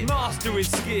crafty kid, mastering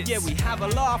skits. Yeah, we have a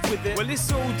laugh with it. Well,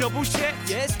 it's all double checked.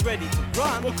 Yeah, it's ready to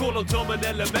run. We'll call on Tom and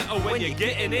Elemental when you're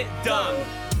getting it done.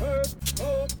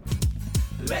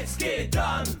 Let's get it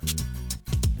done.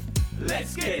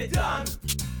 Let's get it done.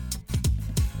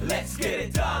 Let's get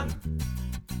it done.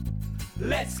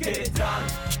 Let's get it done.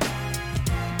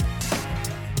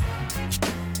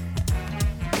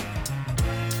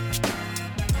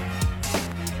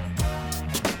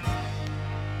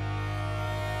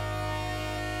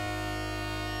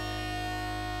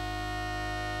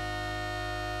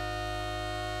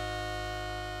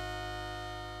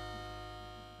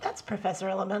 That's Professor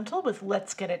Elemental with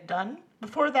Let's Get It Done.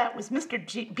 Before that was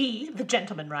Mr. B, the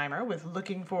gentleman rhymer, with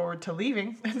Looking Forward to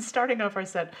Leaving. And starting off our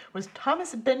set was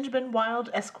Thomas Benjamin Wilde,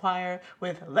 Esquire,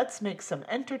 with Let's Make Some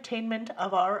Entertainment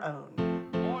of Our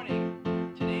Own.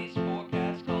 Morning. Today's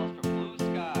forecast calls for blue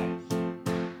skies.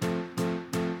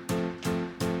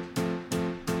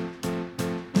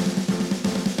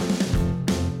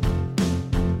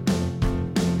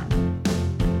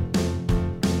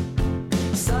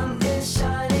 Sun is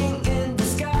shining in the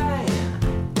sky.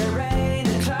 There ain't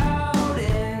a cloud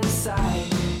in sight.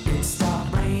 It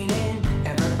stopped raining.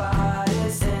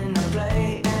 Everybody's in the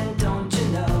play, and don't you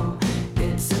know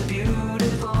it's a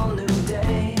beautiful new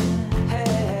day.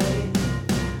 Hey,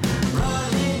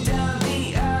 running down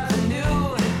the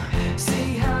avenue,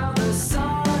 see how the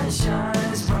sun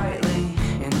shines brightly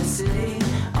in the city,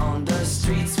 on the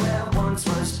streets where once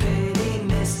was pity,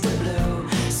 Mr. Blue.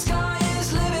 Sky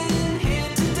is living here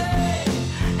today.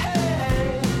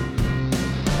 Hey,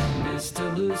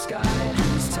 Mr. Blue Sky,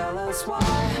 please tell us why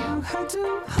you had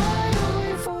to hide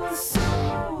away for so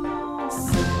long.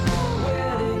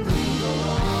 Where did we go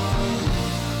wrong?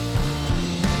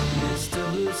 Mr.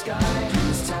 Blue Sky,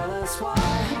 please tell us why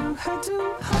you had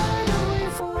to hide away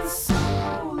for so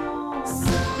long.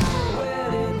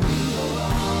 Where did we go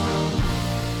wrong?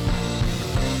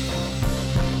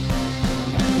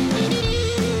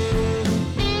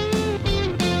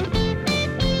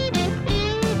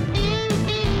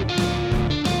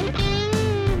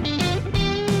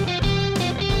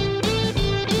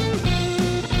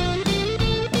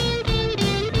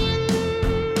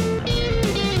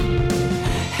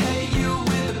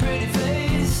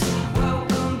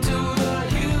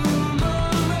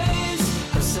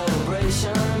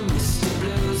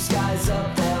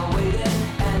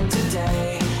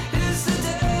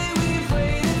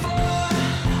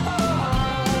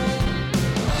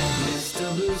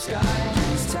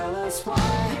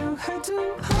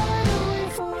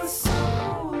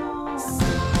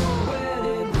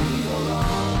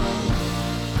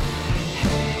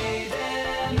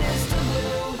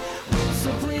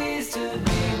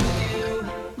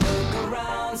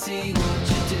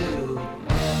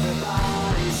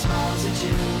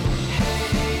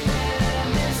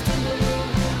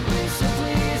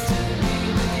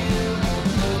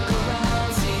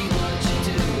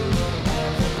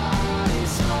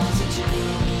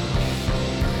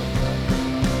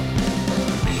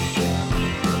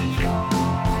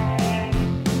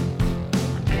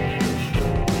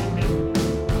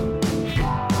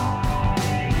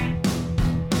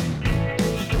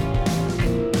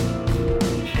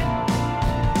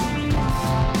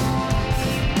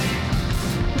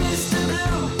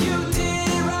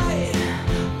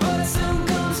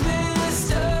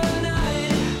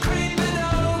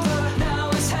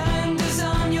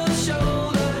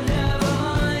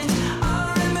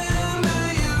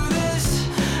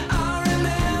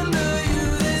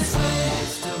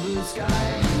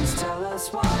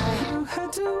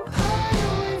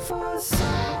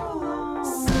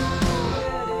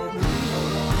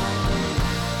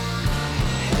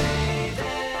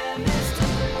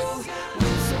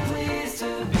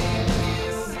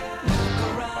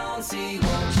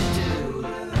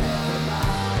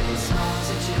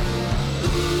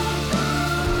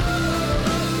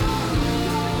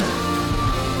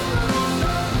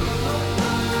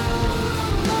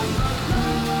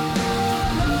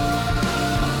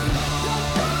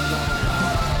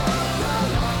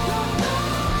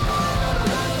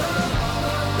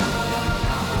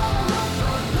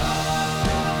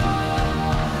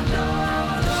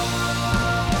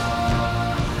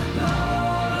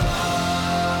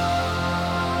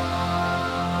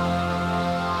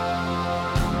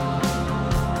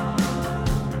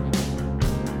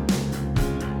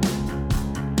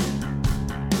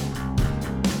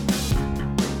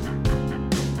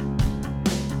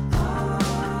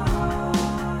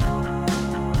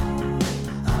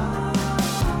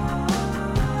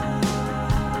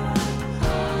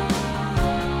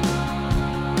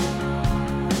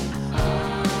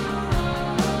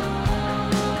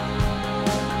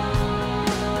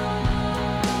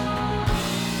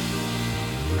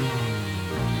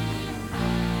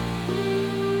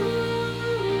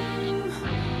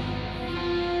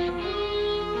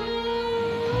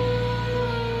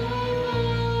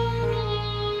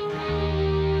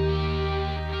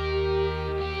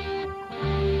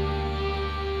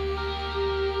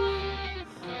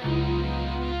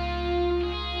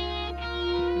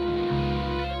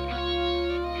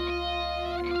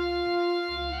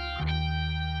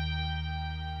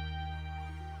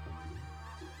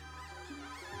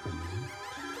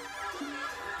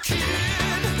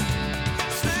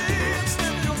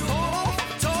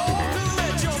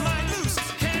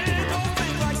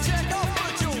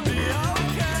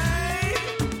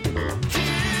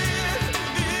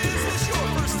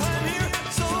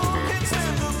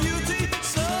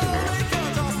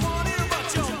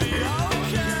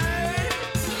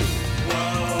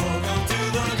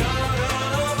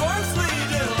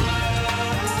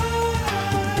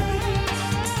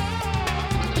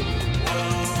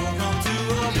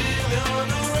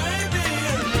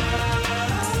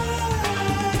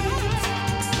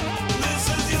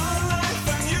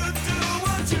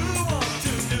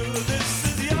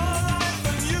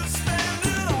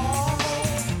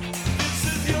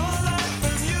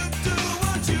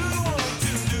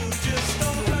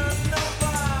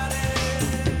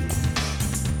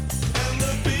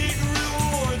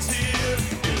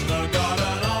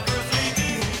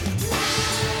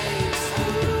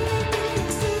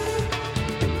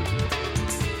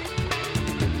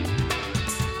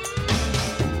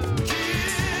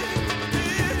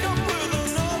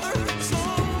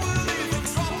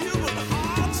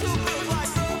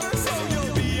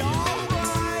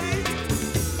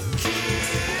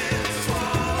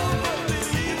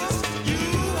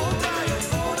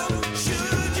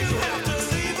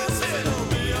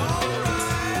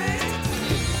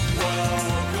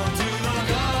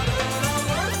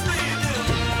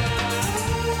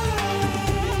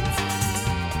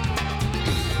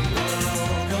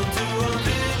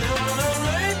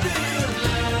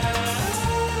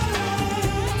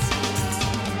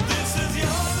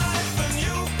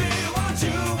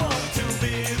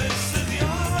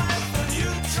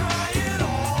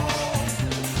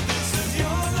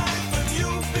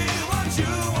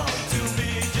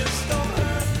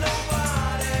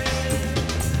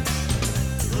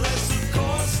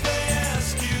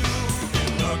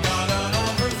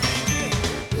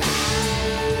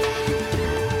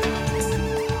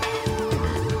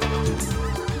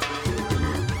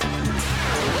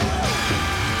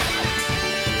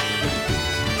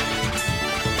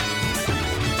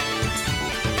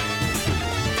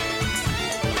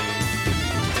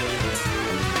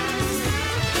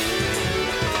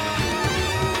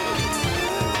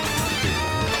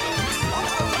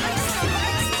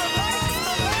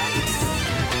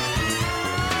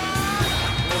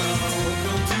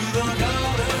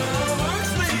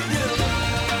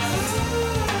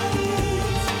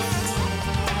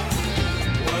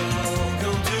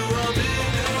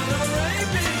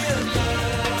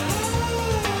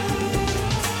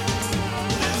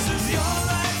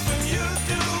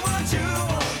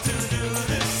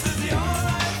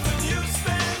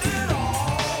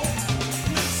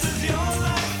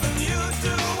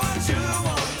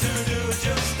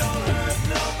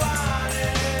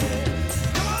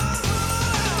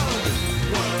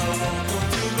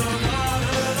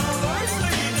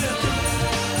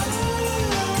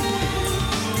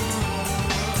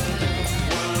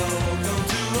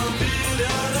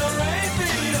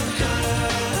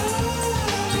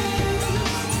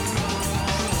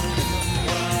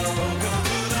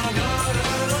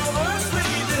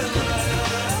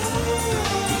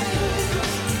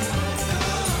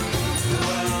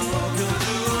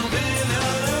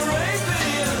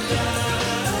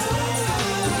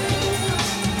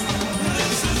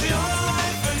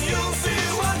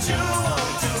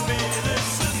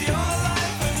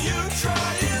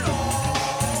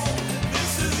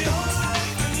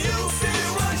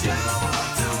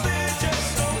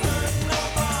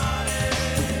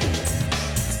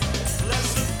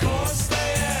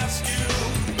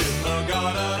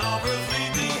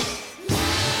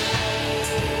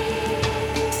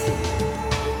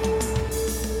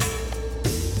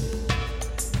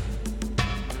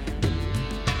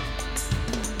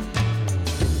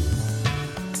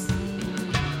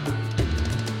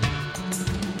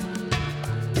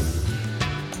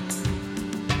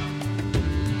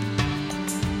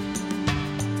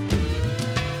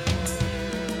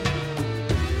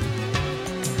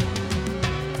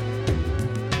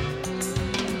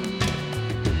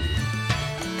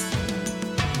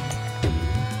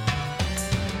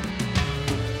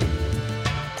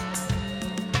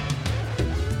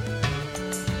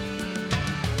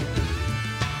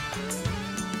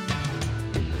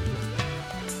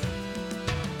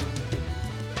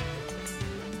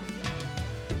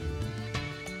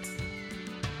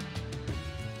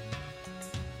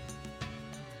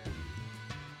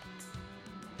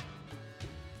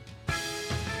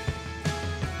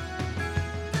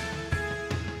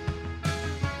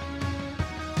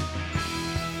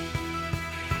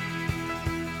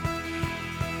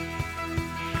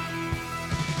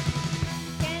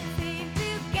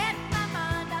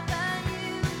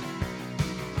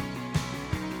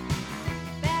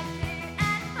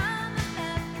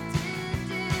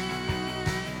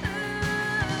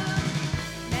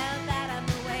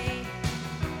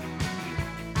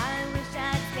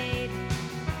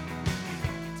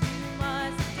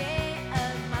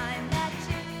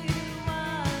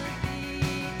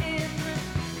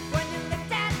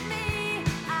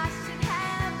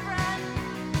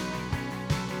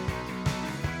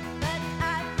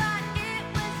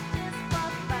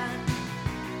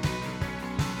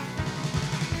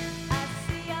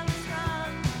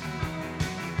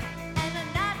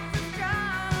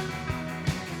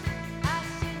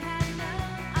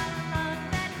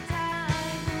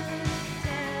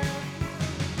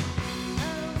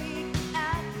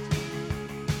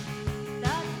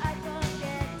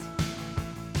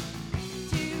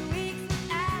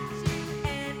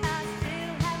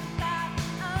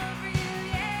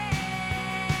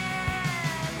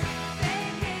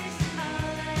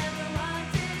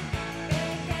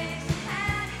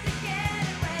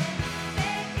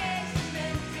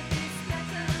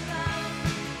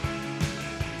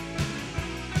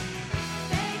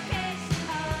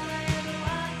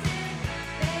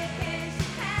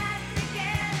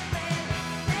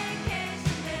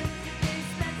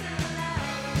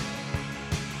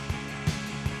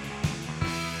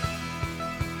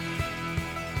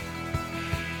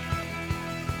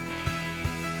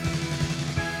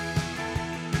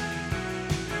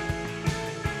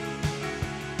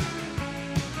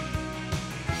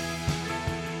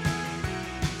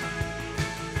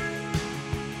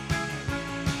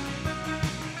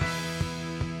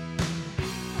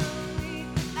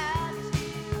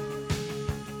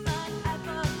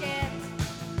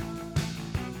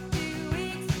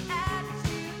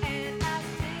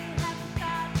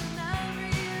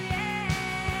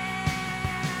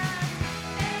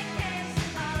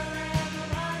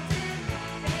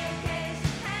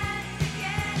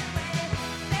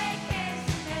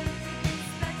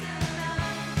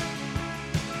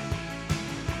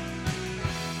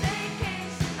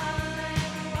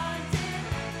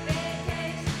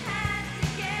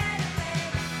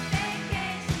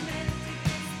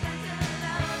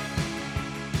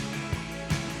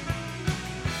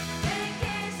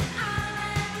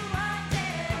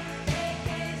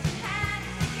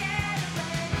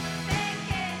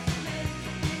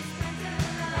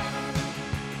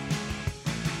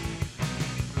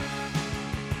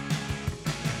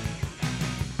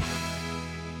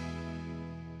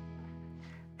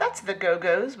 to the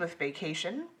Go-Go's with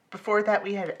Vacation. Before that,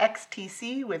 we had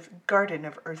XTC with Garden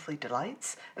of Earthly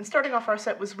Delights. And starting off our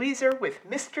set was Weezer with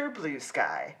Mr. Blue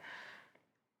Sky.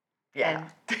 Yeah.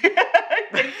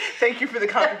 And thank you for the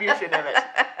contribution of it.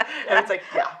 And it's like,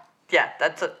 yeah. Yeah,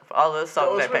 that's all those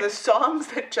songs Those I were picked. the songs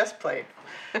that just played.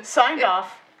 Signed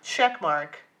off, check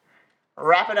mark.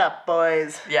 Wrap it up,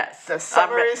 boys. Yes. The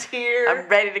summer is here. I'm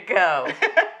ready to go.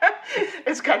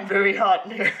 It's gotten very hot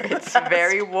in here. It's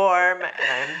very warm, and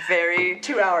I'm very...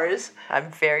 2 hours. I'm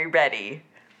very ready.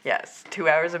 Yes, 2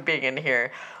 hours of being in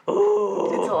here. Ooh.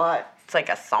 It's a lot. It's like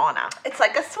a sauna. It's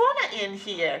like a sauna in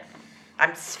here.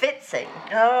 I'm schwitzing.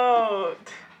 Oh,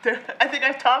 I think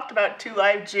I've talked about Two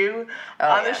Live Jew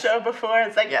on the show before.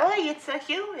 It's like, oh, it's so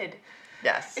humid.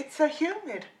 Yes. It's so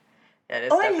humid. It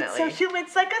is oh, definitely. It's so humid.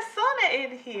 It's like a sauna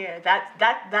in here.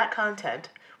 That content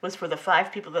was for the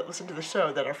 5 people that listen to the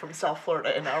show that are from South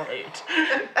Florida and our age.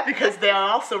 Because they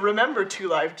also remember Two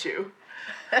Live Jew,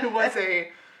 who was a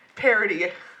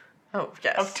parody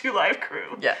of Two Live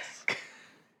Crew. Yes.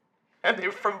 And they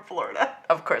were from Florida.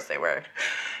 Of course they were.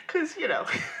 Because, you know.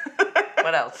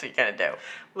 What else are you going to do?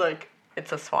 Look.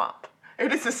 It's a swamp.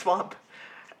 It is a swamp.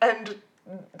 And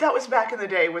that was back in the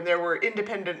day when there were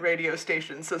independent radio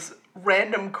stations. So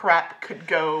random crap could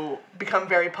become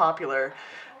very popular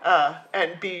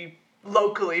and be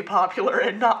locally popular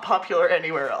and not popular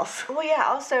anywhere else. Well, yeah,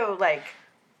 also, like,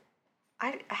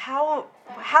 how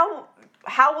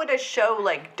would a show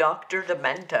like Dr.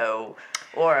 Demento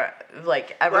or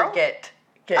like ever get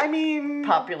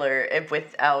popular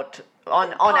without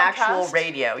on actual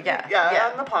radio?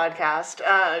 Yeah, on the podcast,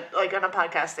 like on a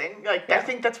podcasting. Like I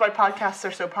think that's why podcasts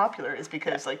are so popular is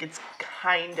because like it's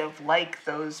kind of like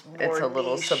those more it's a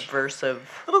little niche,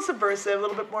 subversive, a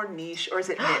little bit more niche, or is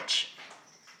it niche?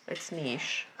 It's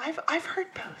niche. I've heard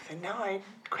both, and now I'm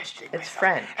questioning It's myself.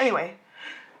 French. Anyway.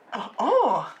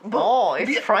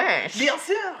 It's French. Bien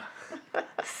sûr.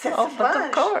 C'est but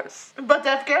of course. But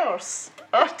of course.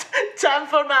 Time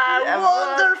for my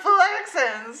wonderful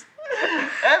accents.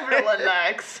 Everyone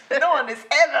likes. No one is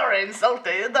ever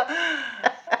insulted.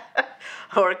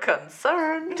 Or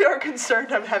concerned. Or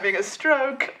concerned I'm having a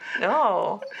stroke.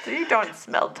 No. You don't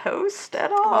smell toast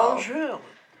at all. Bonjour.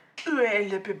 Où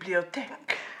est la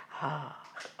bibliothèque?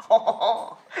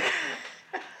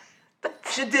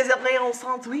 Je désirerais un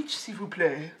sandwich, s'il vous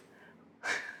plaît.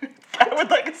 I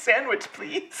would like a sandwich,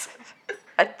 please.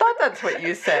 I thought that's what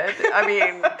you said. I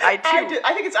mean, I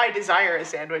think it's I desire a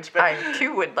sandwich, but I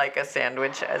too would like a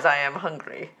sandwich as I am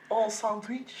hungry. Un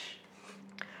sandwich.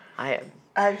 I am.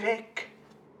 Avec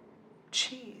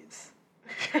cheese.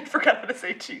 I forgot how to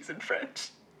say cheese in French.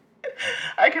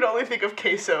 I could only think of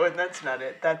queso, and that's not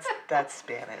it. That's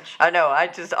Spanish. I know.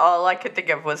 All I could think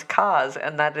of was cause,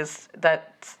 and that's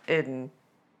in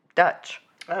Dutch.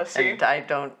 Oh, see. And I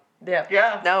don't. Yeah.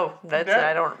 Yeah. No, I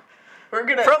don't. We're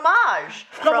gonna fromage.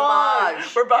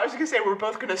 I was gonna say we're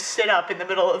both gonna sit up in the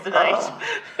middle of the night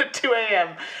at 2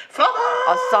 a.m. Fromage.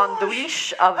 A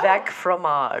sandwich avec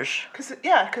fromage.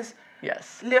 Because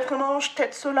yes. Le fromage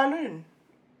tête sur la lune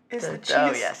is the cheese.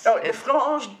 Oh yes.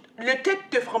 Oh, le tête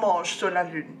de fromage sur la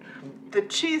lune, the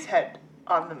cheese head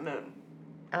on the moon.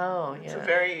 Oh yeah. It's a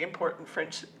very important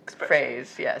French expression.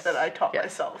 Phrase, yes. That I taught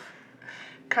myself.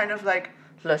 Kind of like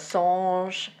le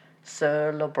singe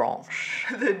sur la branche.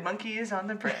 The monkey is on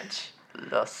the branch.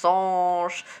 Le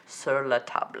singe sur la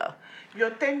table. Yo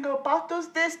tengo patos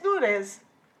desnudos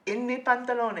en mis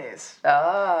pantalones.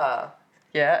 Ah,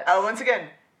 yes. Once again.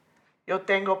 Yo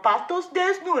tengo patos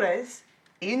desnudos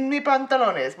en mis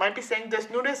pantalones. Might be saying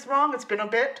desnudos wrong, it's been a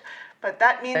bit, but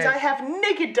that means I have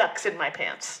naked ducks in my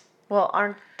pants. Well,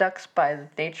 aren't ducks by the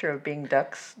nature of being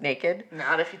ducks naked?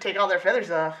 Not if you take all their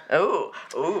feathers off. Ooh.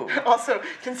 Also,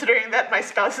 considering that my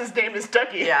spouse's name is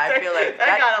Ducky. Yeah, I feel like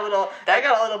I got a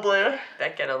little blue.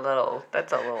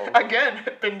 That's a little. Again,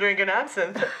 been drinking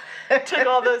absinthe. Took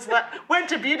all those, went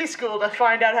to beauty school to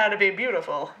find out how to be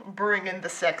beautiful. Bringing the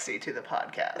sexy to the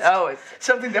podcast. Oh, it's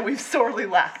something that we've sorely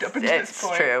lacked up until this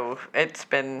point. It's true. It's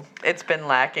been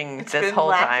lacking it's this been whole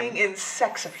lacking time. In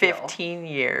sex appeal. 15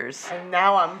 years. And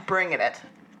now I'm bringing it.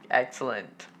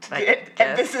 Excellent.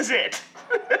 And this is it.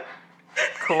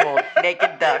 Cool.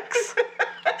 Naked ducks.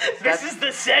 This is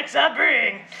the sex I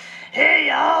bring. Hey,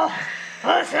 y'all.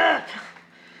 What's up?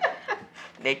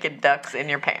 Naked ducks in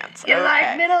your pants. You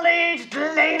like middle-aged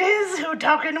ladies who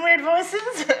talk in weird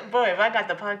voices? Boy, have I got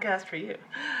the podcast for you.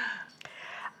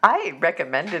 I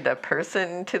recommended a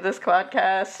person to this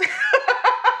podcast.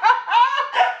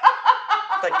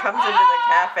 that comes into the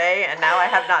cafe, and now I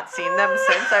have not seen them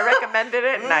since I recommended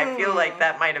it, and I feel like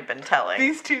that might have been telling.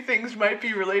 These two things might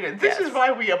be related. This is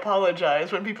why we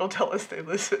apologize when people tell us they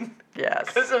listen. Yes.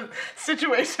 Because of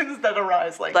situations that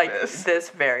arise like this. This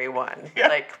very one. Yeah.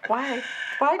 Like, why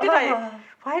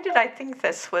did I think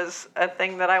this was a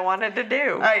thing that I wanted to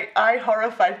do? I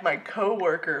horrified my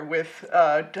coworker with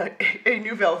a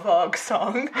Nouvelle Vague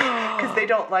song because they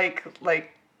don't like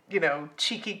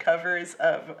cheeky covers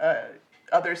of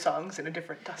other songs in a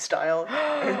different style,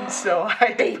 and so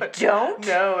don't.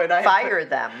 No, and I fire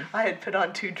them. I had put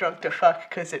on Too Drunk to Fuck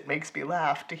because it makes me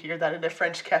laugh to hear that in a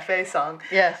French cafe song.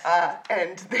 Yes.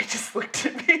 And they just looked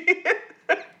at me.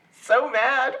 So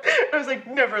mad. I was like,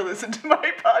 never listen to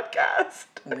my podcast.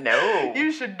 No.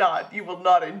 You should not. You will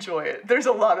not enjoy it. There's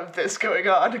a lot of this going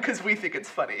on because we think it's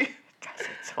funny. Guys,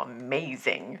 it's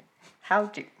amazing.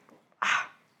 How'd you...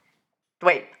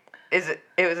 Wait, was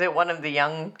it one of the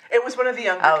young... It was one of the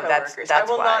younger coworkers. That's I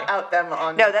will why. not out them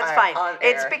on No, that's fine. on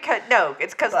It's air.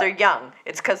 because they're young.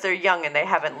 It's because they're young and they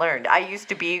haven't learned. I used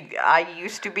to be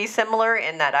similar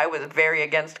in that I was very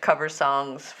against cover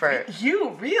songs for... You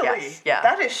really? Yes, yeah.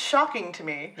 That is shocking to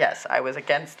me. Yes, I was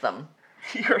against them.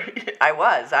 You're... I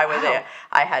was. Wow.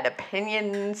 I had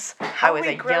opinions. How I was we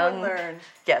a grow young... and learn.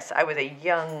 Yes, I was a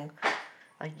young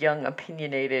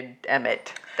opinionated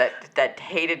Emmett that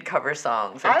hated cover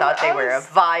songs and thought they were a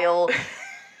vile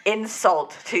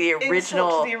insult to the original.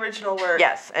 Insult to the original work.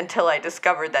 Yes, until I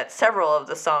discovered that several of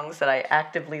the songs that I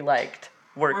actively liked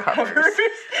were covers.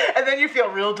 And then you feel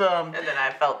real dumb. And then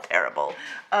I felt terrible.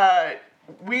 I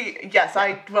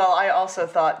also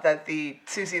thought that the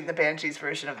Susie and the Banshees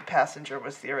version of The Passenger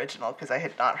was the original because I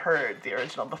had not heard the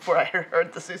original before I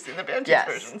heard the Susie and the Banshees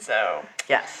version. So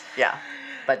yes, yeah.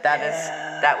 But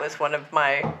that was one of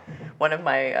my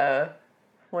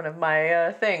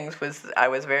things was I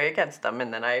was very against them,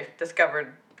 and then I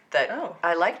discovered that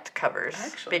I liked covers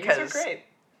because these are great.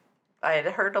 I had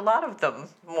heard a lot of them,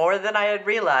 more than I had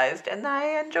realized, and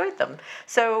I enjoyed them.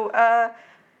 So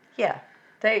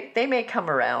they may come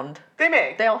around. They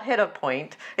may. They'll hit a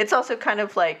point. It's also kind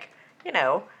of like,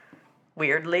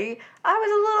 weirdly, I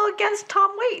was a little against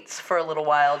Tom Waits for a little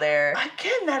while there.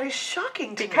 Again, that is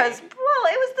shocking to me. Because,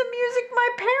 it was the music my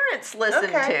parents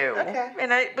listened to. Okay.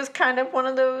 And it was kind of one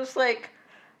of those,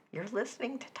 you're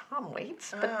listening to Tom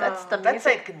Waits? But that's the music. That's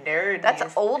like nerd That's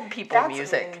music. old people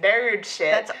music. That's nerd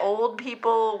shit. That's old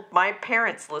people. My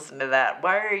parents listen to that.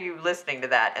 Why are you listening to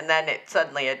that? And then it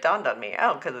dawned on me,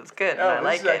 because it's good and I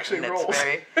like it. And it's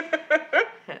very...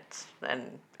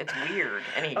 It's weird,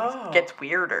 and he gets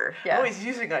weirder. Yeah. Oh, he's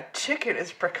using a chicken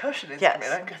as percussion instrument.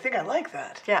 Yes. I think I like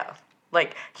that. Yeah.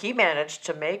 He managed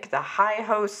to make the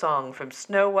Hi-Ho song from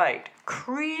Snow White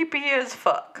creepy as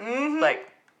fuck. Mm-hmm.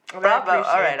 Bravo.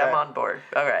 All right, I'm on board.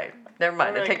 All right. Never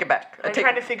mind. I take it back. I'm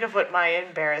trying to think of what my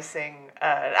embarrassing...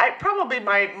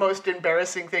 my most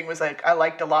embarrassing thing was I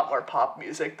liked a lot more pop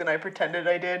music than I pretended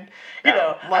I did.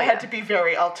 I had to be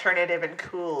very alternative and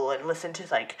cool and listen to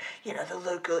the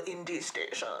local indie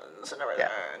stations and everything.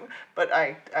 Yeah. But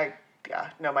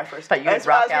my first... But you as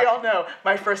rock we all know,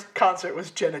 my first concert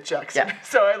was Janet Jackson. Yeah.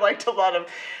 So I liked a lot of...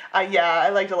 I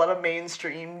liked a lot of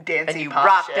mainstream dancing and you pop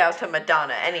rocked shit. out to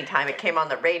Madonna anytime it came on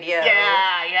the radio.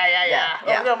 Yeah.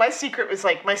 Oh, no, my secret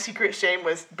shame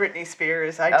was Britney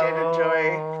Spears. I did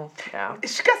enjoy. Yeah.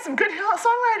 She got some good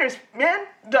songwriters, man.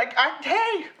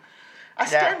 I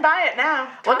stand by it now.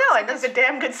 And that's a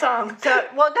damn good song.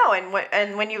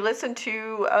 And when you listen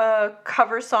to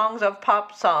cover songs of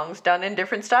pop songs done in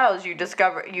different styles, you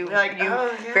discover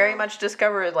very much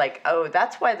discover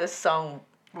that's why this song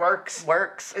works.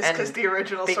 It's because the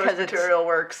original source material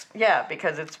works. Yeah,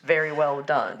 because it's very well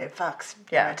done. It fucks.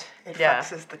 Yeah. It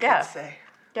fucks, as the kids say.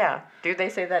 Yeah. Do they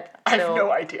say that I have no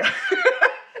idea.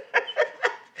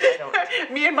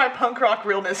 Me and my punk rock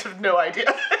realness have no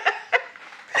idea.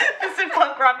 This is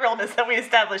punk rock realness that we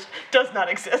established does not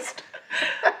exist.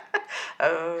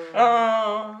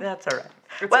 That's all right.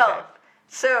 Okay.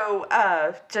 So,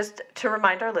 just to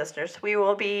remind our listeners, we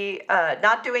will be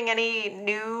not doing any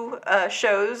new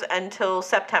shows until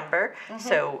September. Mm-hmm.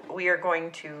 So, we are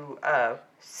going to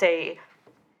say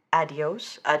adieu,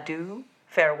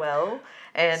 farewell,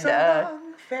 and... So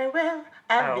long, farewell,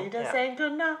 saying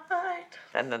goodnight.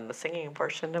 And then the singing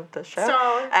portion of the show.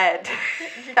 So,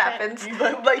 happens. You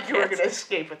look like you were going to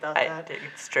escape without that.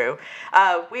 It's true.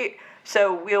 We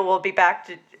will be back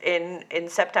in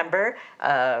September.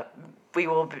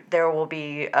 There will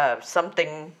be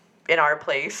something in our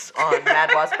place on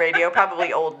Mad Wasp Radio,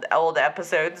 probably old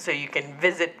episodes, so you can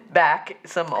visit back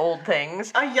some old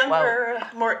things. A younger,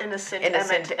 more innocent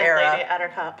Emmett era. and Lady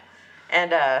Attercop.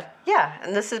 And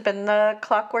and this has been the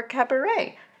Clockwork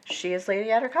Cabaret. She is Lady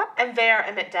Attercop. And they are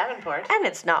Emmett Davenport. And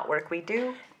it's not work we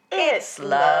do. It's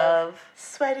love.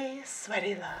 Sweaty,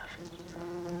 sweaty love.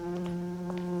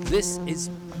 This is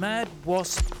Mad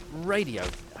Wasp Radio,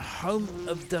 home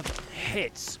of the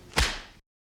hits.